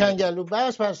بزرگتری بکنیم. کنگرلو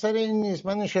بحث بر سر این نیست.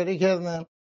 من اشاره کردم،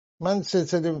 من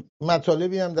سلسله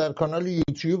مطالبی هم در کانال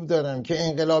یوتیوب دارم که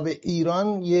انقلاب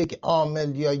ایران یک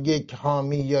عامل یا یک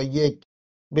حامی یا یک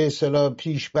به اصطلاح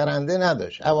پیش برنده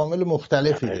نداشت، عوامل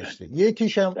مختلفی داشته.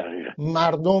 یکیش هم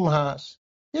مردم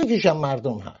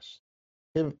هست،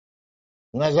 که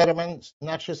نظر من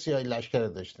نقش سیاه لشکر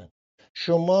داشتن.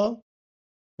 شما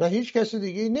و هیچ کسی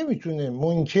دیگه نمیتونه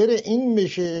منکر این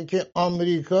بشه که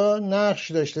آمریکا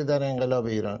نقش داشته در انقلاب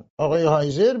ایران. آقای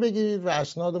هایزر بگیرید و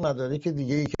اسناد و مدارک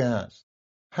دیگه ای که هست،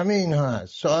 همه اینها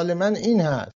هست. سوال من این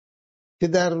هست که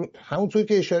در همونطور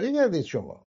که اشاره کردید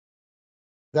شما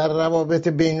در روابط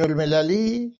بین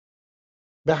المللی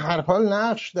به هر حال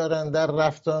نقش دارن در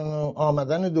رفتن و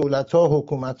آمدن دولت ها،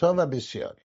 حکومت ها و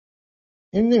بسیاری.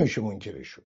 این نمیشه منکرش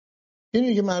شد.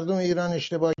 اینی که مردم ایران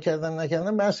اشتباه کردن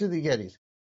نکردن بحث دیگری است.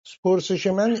 پرسش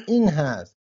من این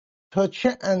هست تا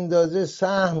چه اندازه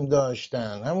سهم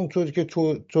داشتن، همونطور که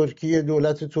ترکیه،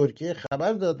 دولت ترکیه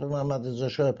خبر داد به محمد رضا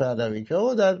شاه پهلوی که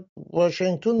آقا در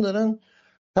واشنگتن دارن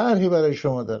طرحی برای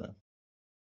شما دارن.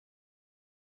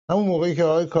 همون موقعی که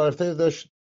آقای کارتر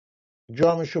داشت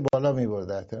جامشو بالا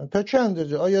می‌برد، تا چه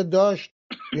اندازه آیا داشت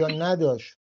یا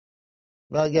نداشت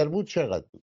و اگر بود چقدر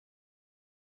بود؟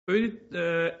 ببینید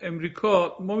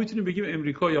امریکا، ما میتونیم بگیم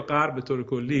امریکا یا غرب به طور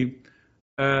کلی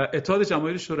اتحاد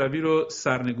جماهیر شوروی رو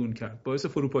سرنگون کرد، باعث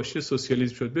فروپاشی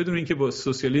سوسیالیسم شد بدون اینکه با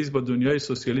سوسیالیسم، با دنیای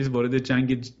سوسیالیسم وارد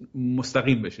جنگ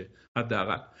مستقیم بشه.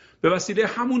 حداقل به وسیله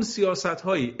همون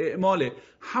سیاست‌هایی، اعمال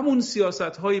همون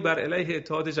سیاست‌هایی بر علیه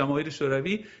اتحاد جماهیر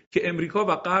شوروی که امریکا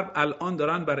و غرب الان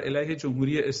دارن بر علیه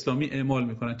جمهوری اسلامی اعمال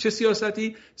میکنن. چه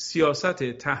سیاستی؟ سیاست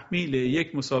تحمیل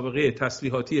یک مسابقه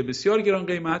تسلیحاتی بسیار گران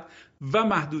قیمت و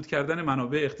محدود کردن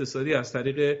منابع اقتصادی از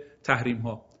طریق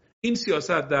تحریم‌ها. این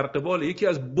سیاست در قبال یکی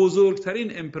از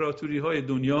بزرگترین امپراتوری‌های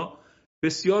دنیا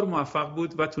بسیار موفق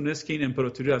بود و تونست که این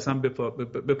امپراتوری اصلا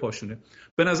بپاشونه.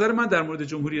 به نظر من در مورد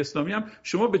جمهوری اسلامی هم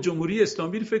شما به جمهوری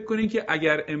اسلامی فکر کنین که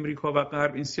اگر امریکا و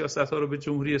غرب این سیاست‌ها رو به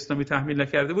جمهوری اسلامی تحمیل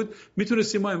نکرده بود،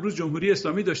 میتونستیم ما امروز جمهوری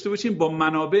اسلامی داشته باشیم با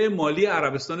منابع مالی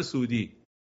عربستان سعودی.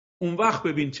 اون وقت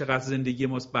ببین چقدر زندگی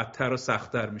ما بدتر و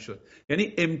سخت‌تر میشد.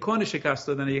 یعنی امکان شکست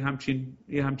دادن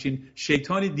یه همچین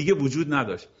شیطانی دیگه وجود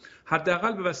نداشت.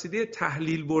 حداقل به وسیله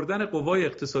تحلیل بردن قوای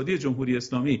اقتصادی جمهوری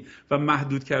اسلامی و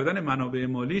محدود کردن منابع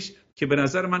مالیش که به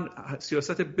نظر من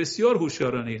سیاست بسیار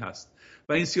هوشیارانه‌ای هست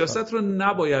و این سیاست رو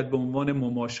نباید به عنوان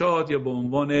مماشات یا به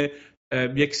عنوان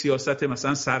یک سیاست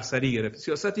مثلا سرسری گرفت.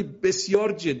 سیاستی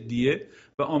بسیار جدیه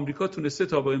و آمریکا تونسته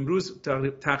تا با امروز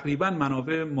تقریبا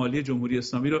منابع مالی جمهوری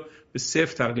اسلامی رو به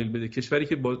صفر تقلیل بده، کشوری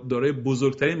که دارای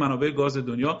بزرگترین منابع گاز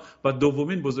دنیا و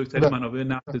دومین بزرگترین منابع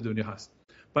نفت دنیا هست.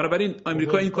 بنابراین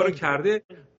آمریکا این کارو کرده.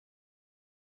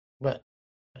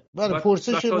 بله،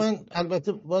 پرسش من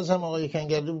البته باز هم آقای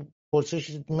کنگرلو،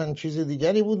 پرسش من چیز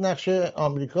دیگری بود، نقش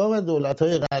آمریکا و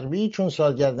دولت‌های غربی چون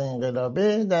سالگرد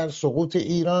انقلابه در سقوط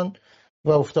ایران و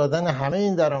افتادن همه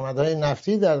این درآمدهای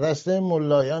نفتی در دست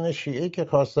ملایان شیعه که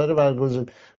خواستار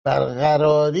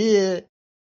برقراری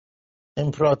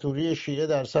امپراتوری شیعه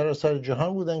در سراسر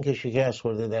جهان بودن که شکست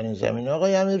خورده در این زمینه.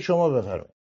 آقای امیر شما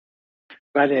بفرمایید.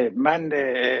 بله، من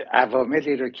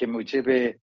عواملی رو که موجب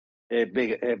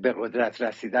به قدرت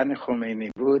رسیدن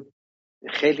خمینی بود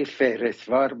خیلی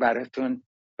فهرستوار براتون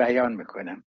بیان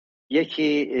میکنم.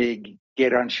 یکی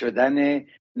گران شدن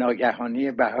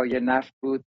ناگهانی بهای نفت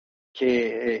بود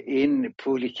که این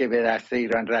پولی که به دست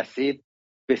ایران رسید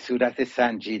به صورت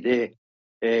سنجیده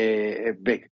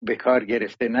به کار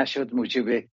گرفته نشد،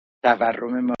 موجب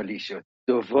تورم مالی شد.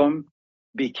 دوم،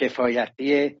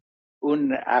 بیکفایتی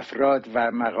اون افراد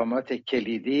و مقامات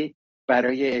کلیدی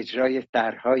برای اجرای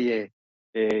طرح‌های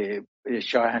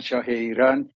شاهنشاه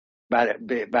ایران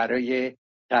برای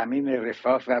تامین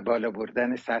رفاه و بالا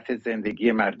بردن سطح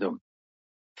زندگی مردم.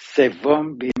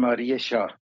 سوم، بیماری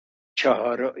شاه.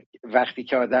 وقتی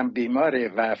که آدم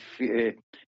بیماره و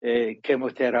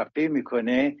کموتراپی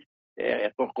میکنه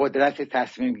قدرت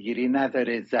تصمیم گیری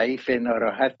نداره، ضعیف،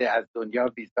 ناراحت، از دنیا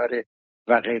بیزاره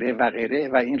و غیره و غیره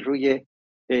و این روی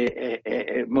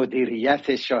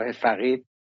مدیریت شاه فقید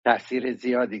تاثیر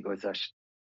زیادی گذاشت.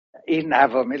 این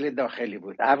عوامل داخلی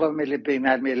بود. عوامل بین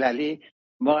المللی،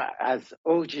 ما از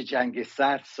اوج جنگ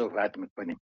سرد صحبت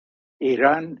میکنیم.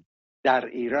 در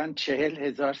ایران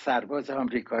 40,000 سرباز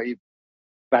آمریکایی.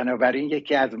 بنابراین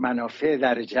یکی از منافع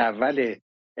درجه اول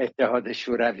اتحاد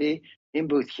شوروی این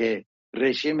بود که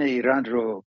رژیم ایران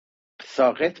رو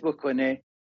ساقط بکنه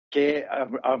که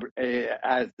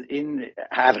از این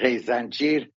حلقه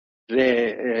زنجیر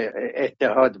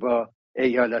اتحاد با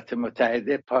ایالات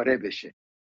متحده پاره بشه.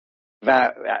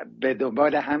 و به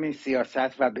دنبال همین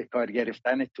سیاست و به کار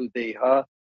گرفتن توده‌ای‌ها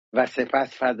و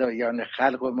سپس فدایان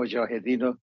خلق و مجاهدین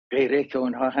و غیره که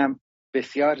اونها هم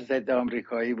بسیار ضد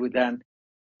آمریکایی بودن.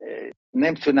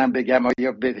 نمیتونم بگم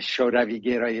آیا به شوروی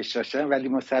گرایش داشتن، ولی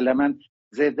مسلماً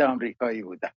ضد آمریکایی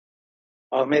بودن.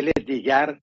 عامل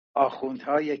دیگر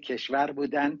آخوندهای کشور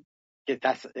بودن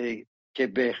که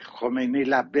به خمینی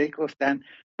لبیک گفتن،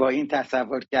 با این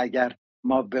تصور که اگر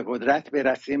ما به قدرت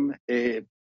برسیم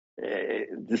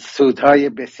سودهای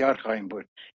بسیار خواهیم برد.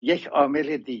 یک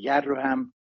عامل دیگر رو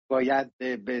هم باید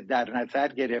در نظر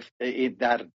گرفت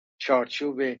در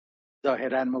چارچوب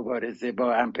ظاهرا مبارزه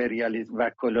با امپریالیسم و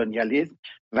کلونیالیسم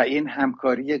و این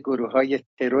همکاری گروه‌های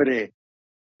ترور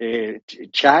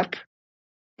چپ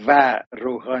و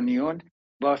روحانیون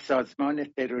با سازمان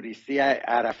تروریستی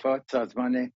عرفات،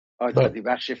 سازمان آزادی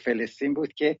بخش فلسطین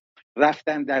بود که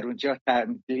رفتن در اونجا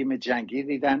تنظیم جنگی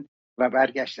دیدن و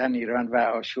برگشتن ایران و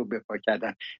آشوب برپا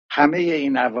کردن. همه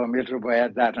این عوامل رو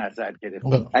باید در نظر گرفت.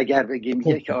 اگر بگیم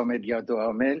یک عامل یا دو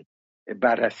عامل،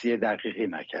 بررسی دقیقی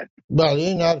نکردیم. بله،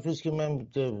 این حرفیست که من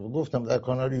گفتم در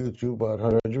کانال یوتیوب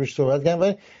بارها راجبش صحبت کردم.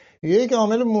 ولی یک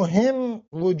عامل مهم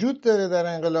وجود داره در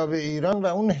انقلاب ایران و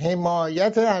اون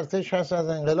حمایت ارتش هست از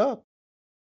انقلاب.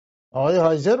 آقای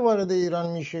هایزر وارد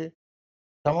ایران میشه،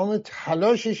 تمام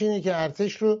تلاشش اینه که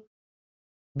ارتش رو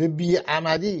به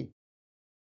بیعملی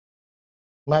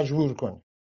مجبور کنه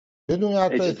بدون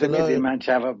حتی اجازه میدید من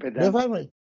جواب بدم؟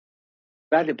 بفرمایید.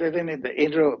 بله، ببینید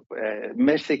این رو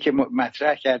مرسی که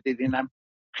مطرح کردید، اینم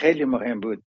خیلی مهم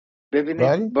بود.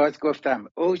 ببینید باز گفتم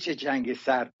اوج جنگ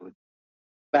سرد بود.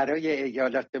 برای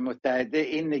ایالات متحده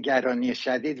این نگرانی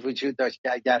شدید وجود داشت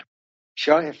که اگر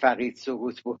شاه فقید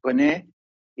سقوط بکنه،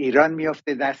 ایران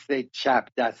میفته دست چپ،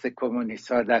 دست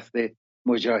کمونیست‌ها، دست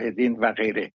مجاهدین و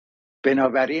غیره.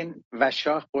 بنابراین و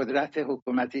شاه قدرت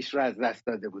حکومتیش رو از دست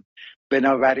داده بود.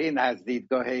 بنابراین از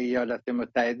دیدگاه ایالات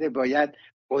متحده باید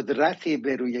قدرتی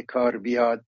به روی کار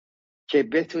بیاد که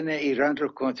بتونه ایران رو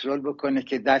کنترل بکنه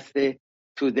که دست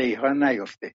توده‌ای‌ها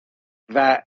نیفته.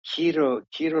 و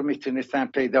کی رو میتونستن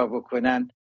پیدا بکنن؟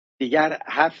 دیگر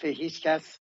حرف هیچ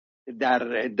کس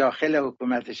در داخل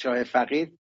حکومت شاه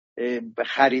فقید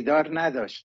خریدار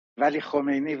نداشت. ولی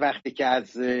خمینی وقتی که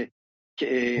از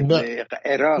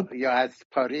عراق یا از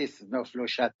پاریس نفل و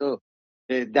شاتو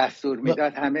دستور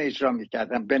میداد، همه اجرا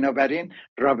میکردن. بنابراین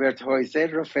رابرت هایزر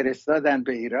رو فرستادن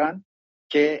به ایران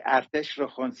که ارتش رو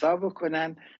خنثی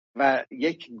بکنن و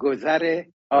یک گذر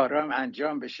آرام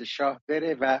انجام بشه، شاه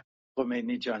بره و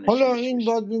خمینی جانشینش حالا بشه. این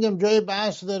باید میگم جای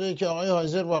بحث داره که آقای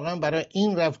هایزر واقعا برای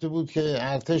این رفته بود که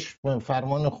ارتش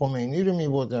فرمان خمینی رو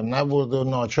میبردن، نبرد و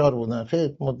ناچار بودن.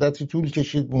 خیلی مدتی طول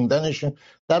کشید موندنشون.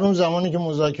 در اون زمانی که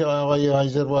مذاکره آقای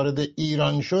هایزر وارد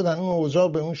ایران شد هنوز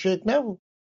اوضاع به اون شکل نبود.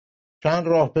 چند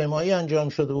راهپیمایی انجام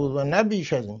شده بود و نه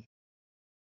بیش از این.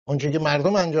 اونچه که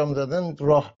مردم انجام دادن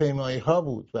راهپیمایی ها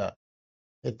بود و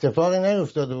اتفاقی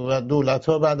نیفتاده بود و دولت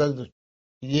ها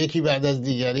یکی بعد از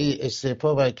دیگری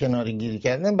استعفا و کناره‌گیری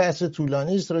کردن. بحث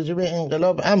طولانی است راجع به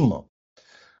انقلاب.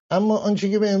 اما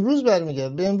آنچه که به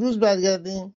امروز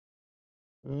برگردیم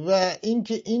و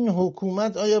اینکه این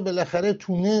حکومت آیا بالاخره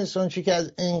تونست آنچه که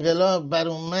از انقلاب بر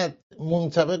اومد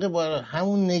منطبق با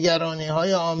همون نگرانی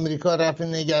های آمریکا رفع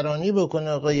نگرانی بکنه.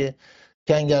 آقای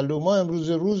کنگرلو، ما امروز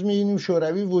روز می‌بینیم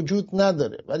شوروی وجود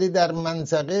نداره، ولی در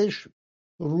منطقهش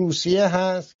روسیه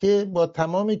هست که با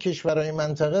تمام کشورهای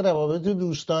منطقه روابط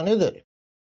دوستانه داره،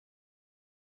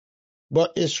 با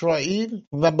اسرائیل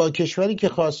و با کشوری که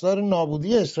خواستار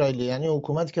نابودی اسرائیل، یعنی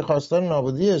حکومتی که خواستار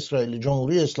نابودی اسرائیل،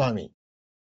 جمهوری اسلامی،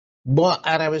 با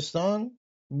عربستان،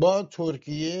 با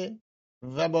ترکیه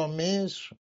و با مصر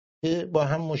که با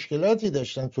هم مشکلاتی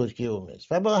داشتن، ترکیه و مصر،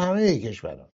 و با همه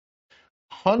کشورها.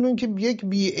 حال اون که یک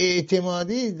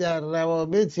بی‌اعتمادی در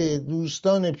روابط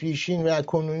دوستان پیشین و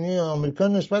کنونی آمریکا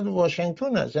نسبت به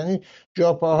واشنگتن است. یعنی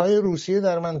جاپاهای روسیه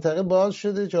در منطقه باز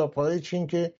شده، جاپاهای چین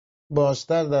که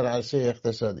بازتر در عرصه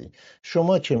اقتصادی.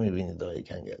 شما چه می‌بینید آقای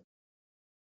کنگرلو؟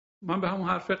 من به همون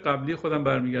حرف قبلی خودم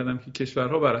برمیگردم که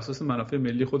کشورها بر اساس منافع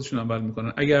ملی خودشون عمل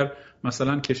میکنن. اگر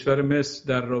مثلا کشور مصر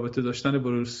در رابطه داشتن با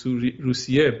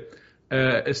روسیه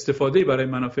استفاده برای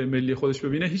منافع ملی خودش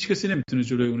ببینه، هیچ کسی نمیتونه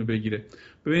جلوی اونو بگیره.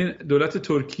 ببین دولت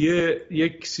ترکیه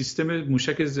یک سیستم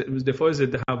موشک دفاع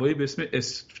ضد هوایی به اسم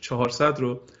S-400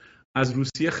 رو از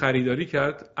روسیه خریداری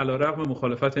کرد علیرغم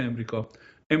مخالفت امریکا.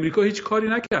 امریکا هیچ کاری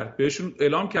نکرد، بهشون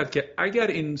اعلام کرد که اگر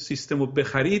این سیستم رو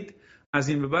بخرید از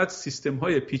این به بعد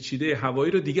سیستم‌های پیچیده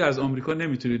هوایی رو دیگه از آمریکا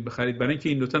نمیتونید بخرید، برای اینکه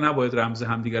این دوتا نباید رمز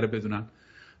همدیگه رو بدونن.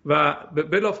 و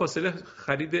بلافاصله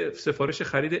سفارش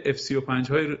خرید F-35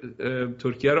 های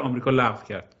ترکیه رو آمریکا لغو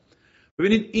کرد.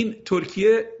 ببینید این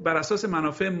ترکیه بر اساس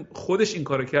منافع خودش این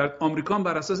کارو کرد، آمریکا هم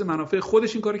بر اساس منافع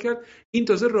خودش این کارو کرد. این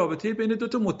تازه رابطه بین دو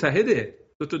تا متحده،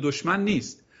 دو تا دشمن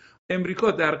نیست.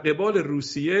 امریکا در قبال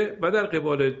روسیه و در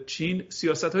قبال چین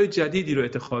سیاست‌های جدیدی رو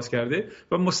اتخاذ کرده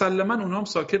و مسلماً اونها هم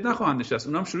ساکت نخواهند نشست.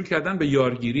 اونها هم شروع کردن به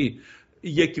یارگیری.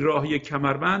 یک راه، یک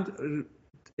کمربند،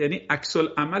 یعنی عکس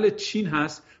العمل چین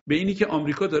هست به اینی که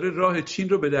آمریکا داره راه چین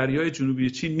رو به دریای جنوبی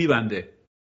چین میبنده،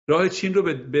 راه چین رو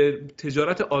به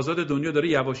تجارت آزاد دنیا داره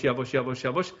یواش یواش یواش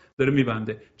یواش داره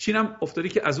میبنده. چین هم افتادی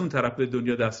که از اون طرف به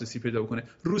دنیا دسترسی پیدا کنه.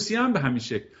 روسیه هم به همین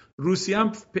شکل. روسیه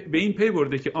هم به این پی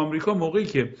برده که آمریکا موقعی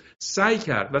که سعی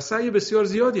کرد و سعی بسیار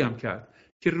زیادی هم کرد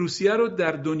که روسیه رو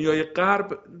در دنیای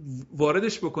غرب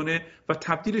واردش بکنه و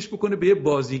تبدیلش بکنه به یه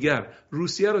بازیگر،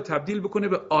 روسیه رو تبدیل بکنه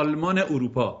به آلمان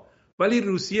اروپا، ولی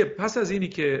روسیه پس از اینی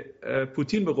که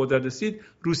پوتین به قدرت رسید،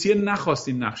 روسیه نخواست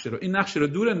این نقشه رو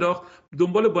دور انداخت،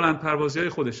 دنبال بلند پروازی‌های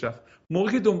خودش رفت.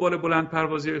 موقعی که دنبال بلند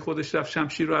پروازی‌های خودش رفت،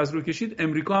 شمشیر رو از رو کشید،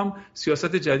 امریکا هم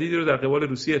سیاست جدیدی رو در قبال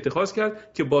روسیه اتخاذ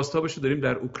کرد که بازتابش رو داریم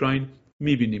در اوکراین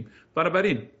می‌بینیم.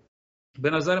 بنابراین به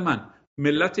نظر من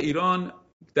ملت ایران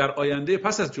در آینده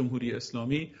پس از جمهوری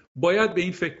اسلامی باید به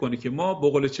این فکر کنه که ما به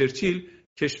قول چرچیل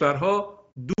کشورها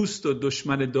دوست و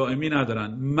دشمن دائمی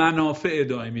ندارن، منافع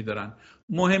دائمی دارن.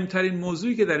 مهمترین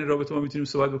موضوعی که در این رابطه ما میتونیم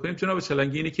صحبت بکنیم جناب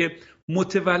چلنگی اینه که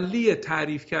متولی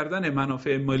تعریف کردن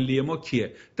منافع ملی ما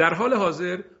کیه؟ در حال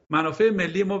حاضر منافع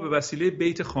ملی ما به وسیله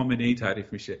بیت خامنه‌ای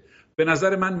تعریف میشه. به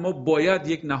نظر من ما باید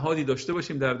یک نهادی داشته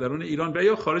باشیم در درون ایران و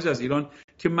یا خارج از ایران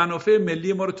که منافع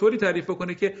ملی ما رو طوری تعریف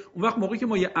کنه که اون وقت موقعی که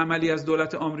ما یه عملی از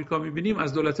دولت آمریکا می‌بینیم،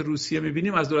 از دولت روسیه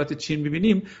می‌بینیم، از دولت چین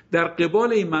می‌بینیم، در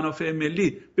قبال این منافع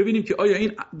ملی ببینیم که آیا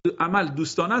این عمل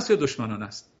دوستانه است یا دشمنانه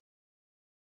است.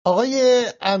 آقای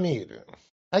امیر،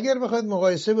 اگر بخواید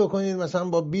مقایسه بکنید مثلا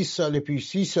با 20 سال پیش،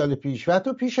 30 سال پیش و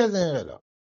حتی پیش از انقلاب،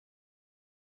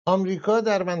 آمریکا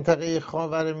در منطقه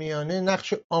خاورمیانه،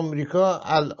 نقش آمریکا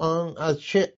الان از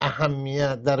چه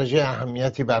درجه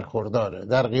اهمیتی برخورداره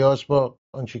در قیاس با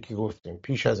آنچه که گفتیم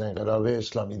پیش از انقلاب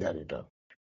اسلامی در ایران؟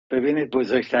 ببینید،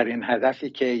 بزرگترین هدفی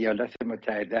که ایالات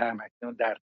متحده همکنون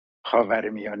در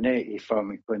خاورمیانه ایفا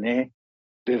میکنه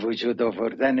به وجود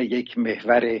آوردن یک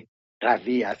محور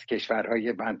قوی از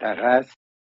کشورهای منطقه است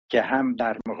که هم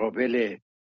در مقابل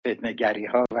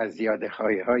فتنه‌گری‌ها و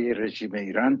زیادخواهی‌های رژیم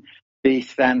ایران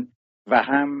بایستند و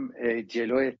هم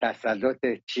جلوی تسلط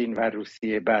چین و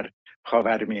روسیه بر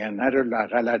خاورمیانه رو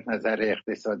لااقل از نظر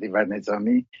اقتصادی و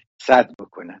نظامی سد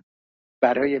بکنند.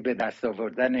 برای به دست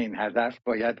آوردن این هدف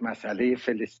باید مسئله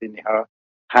فلسطینی‌ها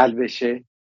حل بشه.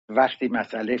 وقتی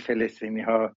مسئله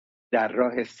فلسطینی‌ها در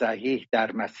راه صحیح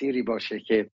در مسیری باشه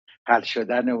که حل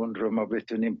شدن اون رو ما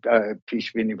بتونیم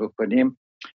پیش بینی بکنیم،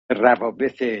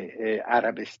 روابط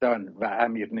عربستان و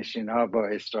امیرنشین‌ها با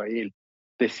اسرائیل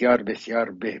بسیار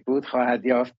بسیار بهبود خواهد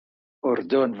یافت.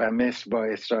 اردن و مصر با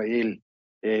اسرائیل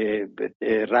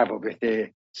روابط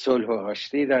صلح و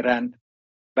آشتی دارند.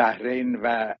 بحرین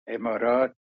و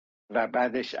امارات و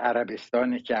بعدش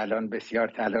عربستانی که الان بسیار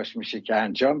تلاش میشه که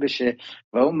انجام بشه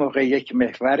و اون موقع یک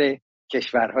محور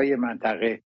کشورهای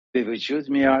منطقه به وجود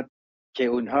میاد که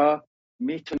اونها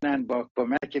میتونن با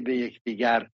کمک به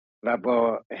یکدیگر و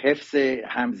با حفظ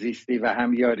همزیستی و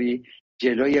همیاری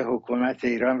جلوی حکومت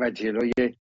ایران و جلوی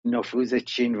نفوذ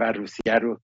چین و روسیه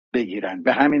رو بگیرن.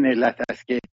 به همین علت است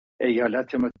که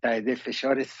ایالات متحده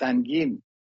فشار سنگین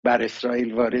بر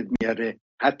اسرائیل وارد میاره،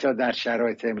 حتی در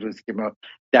شرایط امروز که ما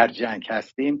در جنگ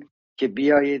هستیم، که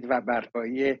بیایید و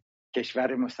برپایی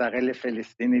کشور مستقل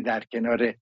فلسطینی در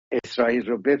کنار اسرائیل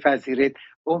رو بپذیرید.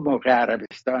 اون موقع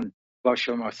عربستان با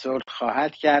شما صلح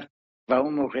خواهد کرد و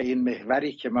اون موقع این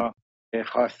محوری که ما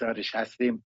خواستارش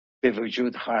هستیم به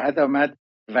وجود خواهد آمد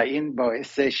و این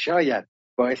شاید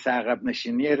باعث عقب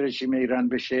نشینی رژیم ایران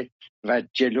بشه و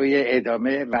جلوی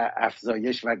ادامه و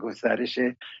افزایش و گسترش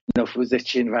نفوذ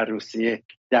چین و روسیه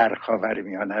در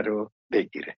خاورمیانه رو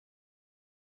بگیره.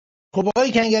 خب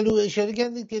آقای کنگرلو، اشاره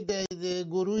کردید که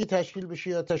گروهی تشکیل بشه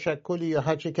یا تشکلی یا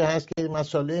هر چه که هست که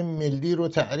مسائل ملی رو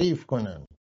تعریف کنن.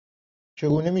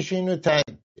 چگونه میشه اینو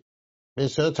به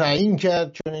اصطلاح تعیین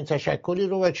کرد چون این تشکلی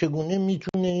رو و چگونه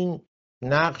میتونه این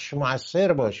نقش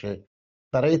مؤثر باشه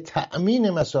برای تأمین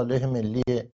مصالح ملی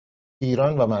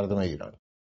ایران و مردم ایران؟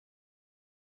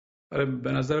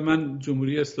 به نظر من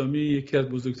جمهوری اسلامی یکی از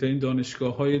بزرگترین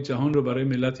دانشگاه‌های جهان رو برای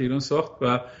ملت ایران ساخت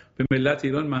و به ملت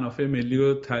ایران منافع ملی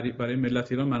رو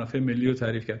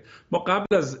تعریف کرد. ما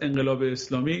قبل از انقلاب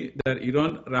اسلامی در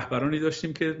ایران رهبرانی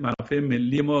داشتیم که منافع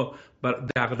ملی ما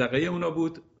دغدغه اونا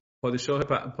بود.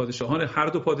 پادشاهان هر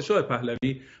دو پادشاه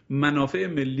پهلوی منافع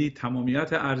ملی، تمامیت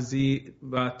ارضی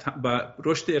و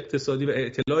رشد اقتصادی و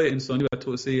اطلاع انسانی و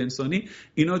توسعه انسانی،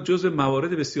 اینا جزء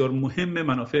موارد بسیار مهم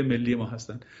منافع ملی ما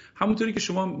هستند. همونطوری که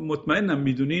شما مطمئنم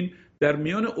میدونین در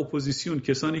میان اپوزیسیون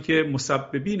کسانی که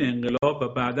مسببین انقلاب و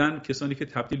بعداً کسانی که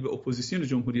تبدیل به اپوزیسیون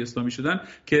جمهوری اسلامی شدن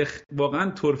که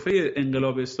واقعاً طرفه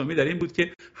انقلاب اسلامی در این بود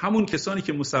که همون کسانی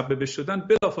که مسبب شدن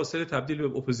بلافاصله تبدیل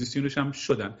به اپوزیسیونش هم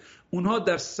شدن. اونها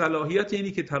در صلاحیت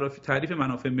اینی که تعریف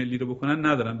منافع ملی رو بکنن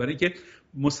ندارن، برای اینکه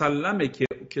مسلمه که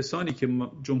کسانی که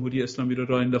جمهوری اسلامی رو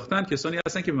راه انداختن کسانی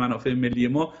هستن که به منافع ملی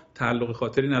ما تعلق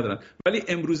خاطری ندارن، ولی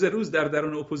امروز روز در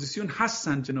درون اپوزیسیون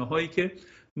هستن جناحایی که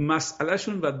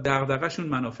مسئلهشون و دغدغه‌شون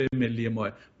منافع ملی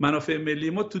ماه. منافع ملی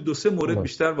ما تو دو سه مورد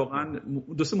بیشتر، واقعا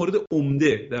دو سه مورد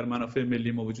عمده در منافع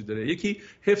ملی ما وجود داره. یکی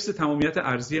حفظ تمامیت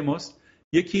ارضی ماست،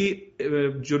 یکی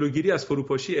جلوگیری از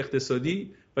فروپاشی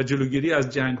اقتصادی و جلوگیری از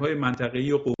جنگ‌های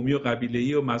منطقه‌ای و قومی و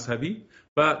قبیله‌ای و مذهبی،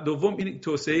 و دوم این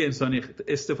توسعه انسانی،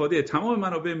 استفاده تمام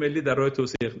منابع ملی در راه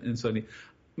توسعه انسانی.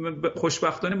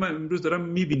 خوشبختانه ما امروز دارم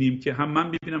میبینیم که هم من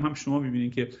میبینم هم شما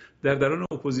میبینیم که در درون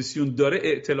اپوزیسیون داره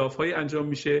ائتلاف‌های انجام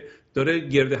میشه، داره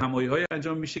گرد همایی‌های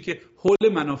انجام میشه که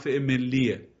حول منافع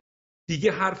ملیه.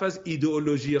 دیگه حرف از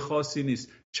ایدئولوژی خاصی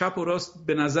نیست. چپ و راست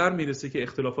به نظر میرسه که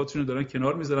اختلافاتشون رو دارن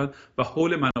کنار میذارن و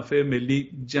حول منافع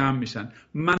ملی جمع میشن.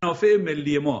 منافع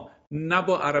ملی ما نه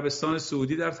با عربستان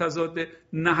سعودی در تضاده،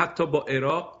 نه حتی با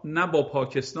عراق، نه با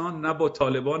پاکستان، نه با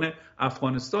طالبان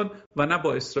افغانستان و نه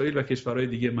با اسرائیل و کشورهای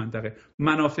دیگه منطقه.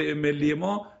 منافع ملی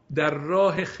ما در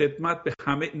راه خدمت به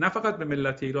همه، نه فقط به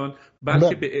ملت ایران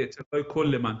بلکه به اعتلاع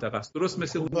کل منطقه است. درست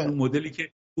مثل اون مدلی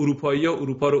که اروپایی‌ها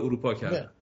اروپا رو اروپا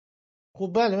کردن.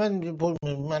 خب بله، من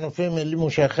منافع ملی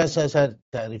مشخص از هر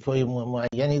تعریف‌های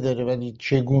معینی داره، ولی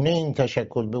چگونه این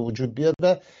تشکل به وجود بیاد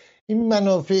و این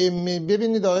منافع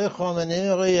ببینید آقای خامنه‌ای،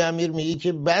 آقای امیر میگه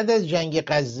که بعد از جنگ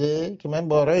غزه که من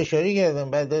بارها اشاره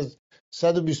کردم، بعد از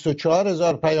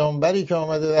 124,000 پیامبری که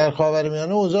آمده در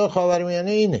خاورمیانه، اوضاع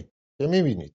خاورمیانه اینه که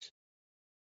میبینید.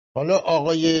 حالا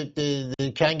آقای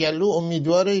کنگرلو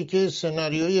امیدواره که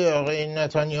سناریوی آقای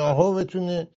نتانیاهو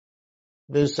بتونه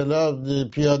به اصطلاح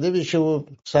پیاده بشه و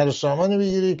سر و سامان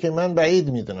بگیره، که من بعید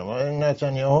میدونم. آقای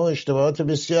نتانیاهو اشتباهات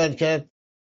بسیار کرد،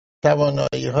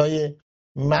 توانایی‌های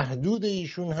محدود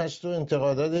ایشون هست و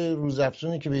انتقادات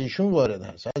روزافزونی که به ایشون وارد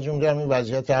هست، از جمله همین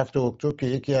وضعیت 7 اکتبر که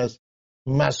یکی از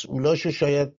مسئولاشو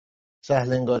شاید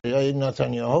سهلنگاری‌های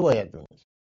نتانیاهو باید دونست.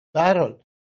 به هر حال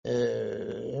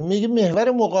میگه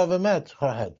محور مقاومت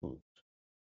خواهد بود.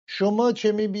 شما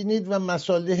چه میبینید و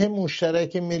مصالح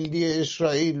مشترک ملی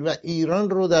اسرائیل و ایران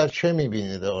رو در چه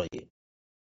میبینید آقای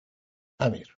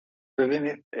امیر؟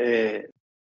 ببینید،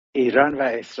 ایران و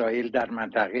اسرائیل در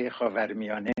منطقه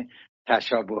خاورمیانه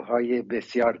تشابه‌های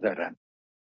بسیار دارن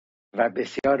و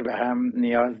بسیار به هم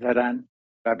نیاز دارن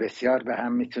و بسیار به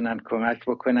هم میتونن کمک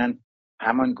بکنن،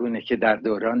 همان گونه که در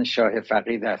دوران شاه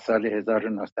فقیه در سال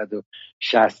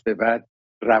 1960 به بعد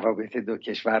روابط دو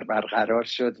کشور برقرار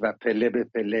شد و پله به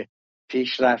پله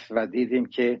پیش رفت و دیدیم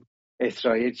که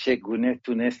اسرائیل چگونه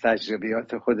تونست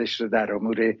تجربیات خودش رو در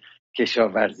امور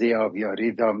کشاورزی،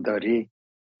 آبیاری، دامداری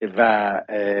و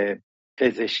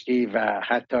پزشکی و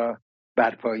حتی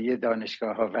برپایی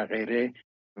دانشگاه‌ها و غیره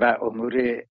و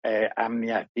امور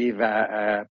امنیتی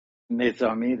و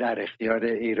نظامی در اختیار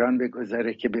ایران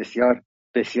بگذاره که بسیار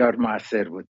بسیار مؤثر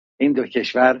بود. این دو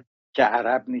کشور که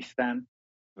عرب نیستن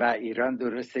و ایران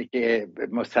درسته که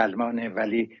مسلمانه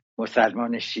ولی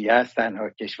مسلمان شیعه است، تنها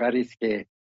کشوری است که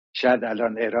شاید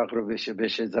الان عراق رو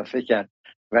بشه اضافه کرد،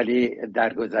 ولی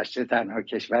در گذشته تنها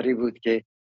کشوری بود که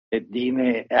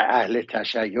دین اهل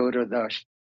تشیع رو داشت.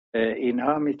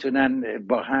 اینها میتونن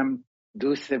با هم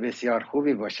دوست بسیار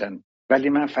خوبی باشن، ولی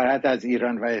من فقط از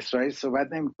ایران و اسرائیل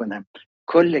صحبت نمی کنم.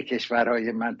 کل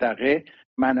کشورهای منطقه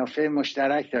منافع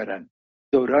مشترک دارن.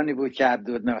 دورانی بود که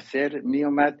عبدالناصر می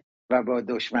اومد و با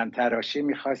دشمن تراشی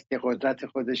میخواست که قدرت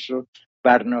خودش رو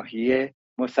بر ناحیه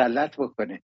مسلط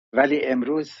بکنه، ولی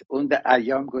امروز اون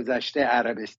ایام گذشته.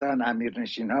 عربستان،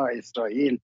 امیرنشین ها،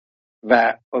 اسرائیل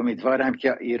و امیدوارم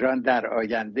که ایران در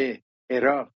آینده،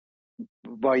 عراق،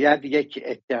 باید یک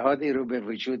اتحادی رو به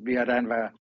وجود بیارن و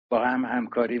با هم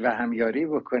همکاری و همیاری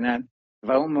بکنن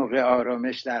و اون موقع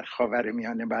آرامش در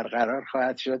خاورمیانه برقرار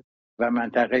خواهد شد و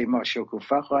منطقه ما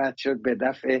شکوفا خواهد شد به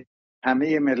نفع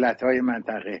همه ملت‌های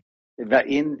منطقه. و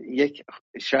این یک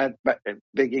شاید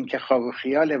بگین که خواب و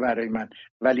خیاله برای من،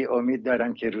 ولی امید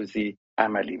دارم که روزی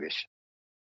عملی بشه.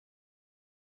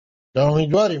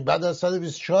 امیدواریم بعد از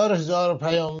 124,000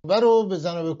 پیامبر رو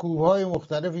بزنه به کوههای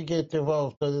مختلفی که اتفاق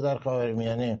افتاده در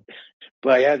خاورمیانه.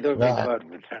 باید امیدوار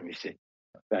بود همیشه.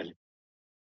 بله.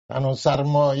 تنها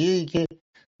سرمایه‌ای که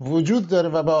وجود داره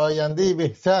و به آینده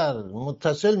بهتر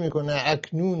متصل میکنه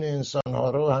اکنون انسانها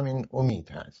رو، همین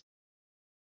امید هست.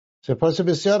 سپاس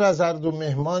بسیار از هر دو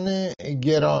مهمان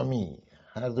گرامی،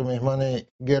 هر دو مهمان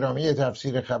گرامی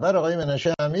تفسیر خبر، آقای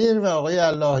منشه امیر و آقای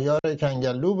الهیار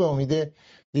کنگرلو. به امید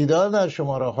دیدار در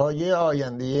شماره‌های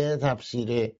آینده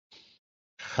تفسیر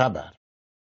خبر.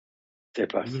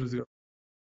 سپاس.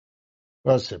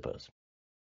 با سپاس.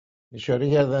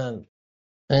 اشاره کردن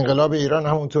انقلاب ایران،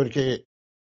 همونطور که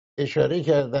اشاره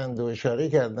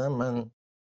کردن من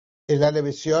علل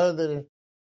بسیار داره.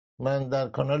 من در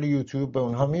کانال یوتیوب به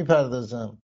اونها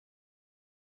میپردازم.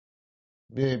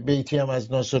 به بیتی هم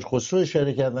از ناصر خسرو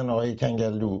اشاره کردن آقای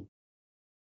کنگرلو: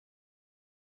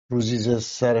 روزی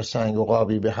سر سنگ و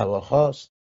قابی به هوا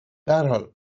خواست. در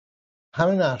حال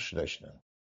همه نقش داشتن،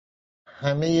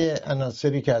 همه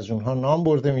عناصری که از اونها نام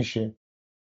برده میشه،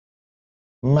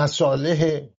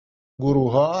 مصالح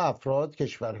گروه ها، افراد،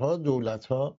 کشورها، دولت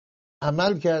ها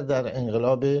عمل کرد در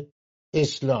انقلاب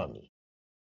اسلامی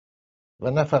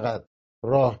و نه فقط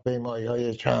راهپیمایی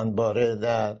های چند باره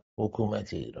در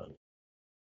حکومت ایران.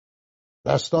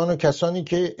 دستان و کسانی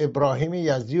که ابراهیم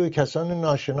یزدی و کسان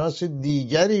ناشناس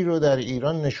دیگری رو در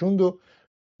ایران نشوند و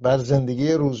بر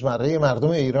زندگی روزمره مردم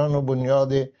ایران و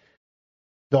بنیاد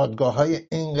دادگاه‌های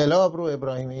انقلاب رو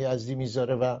ابراهیم یزدی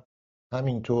میذاره و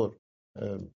همینطور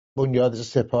بنیاد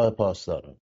سپاه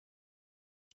پاسداران.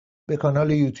 به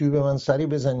کانال یوتیوب من سری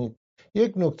بزنید.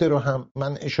 یک نکته رو هم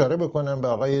من اشاره بکنم، به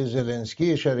آقای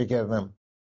زلنسکی اشاره کردم.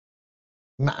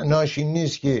 معناش این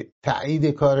نیست که تایید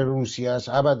کار روسیه است،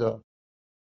 ابدا.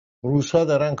 روس‌ها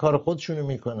دارن کار خودشونو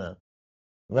میکنن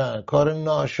و کار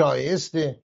ناشایست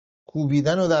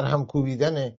کوبیدن و در هم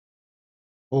کوبیدن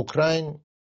اوکراین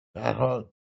در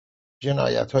حال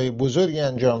جنایت‌های بزرگی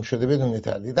انجام شده بدون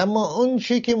تردید. اما اون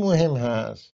چی که مهم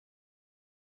هست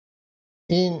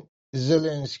این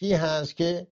زلنسکی هست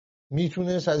که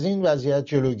میتونست از این وضعیت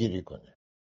جلوگیری کنه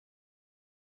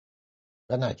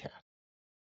و نکرد.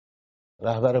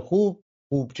 رهبر خوب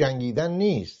جنگیدن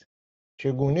نیست،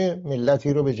 چگونه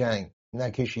ملتی رو به جنگ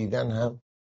نکشیدن هم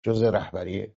جز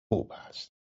رهبری خوب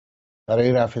هست.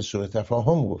 برای رفع سوء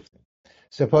تفاهم گفتیم.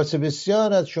 سپاس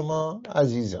بسیار از شما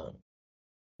عزیزان.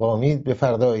 با امید به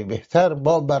فردای بهتر،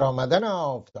 با برآمدن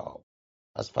آفتاب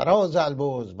از فراز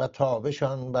البرز و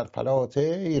تابشان بر فلات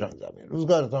ایران زمین.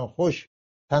 روزگارتان خوش،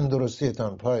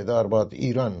 تندرستیتان پایدار باد.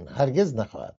 ایران هرگز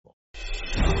نخواهد بود.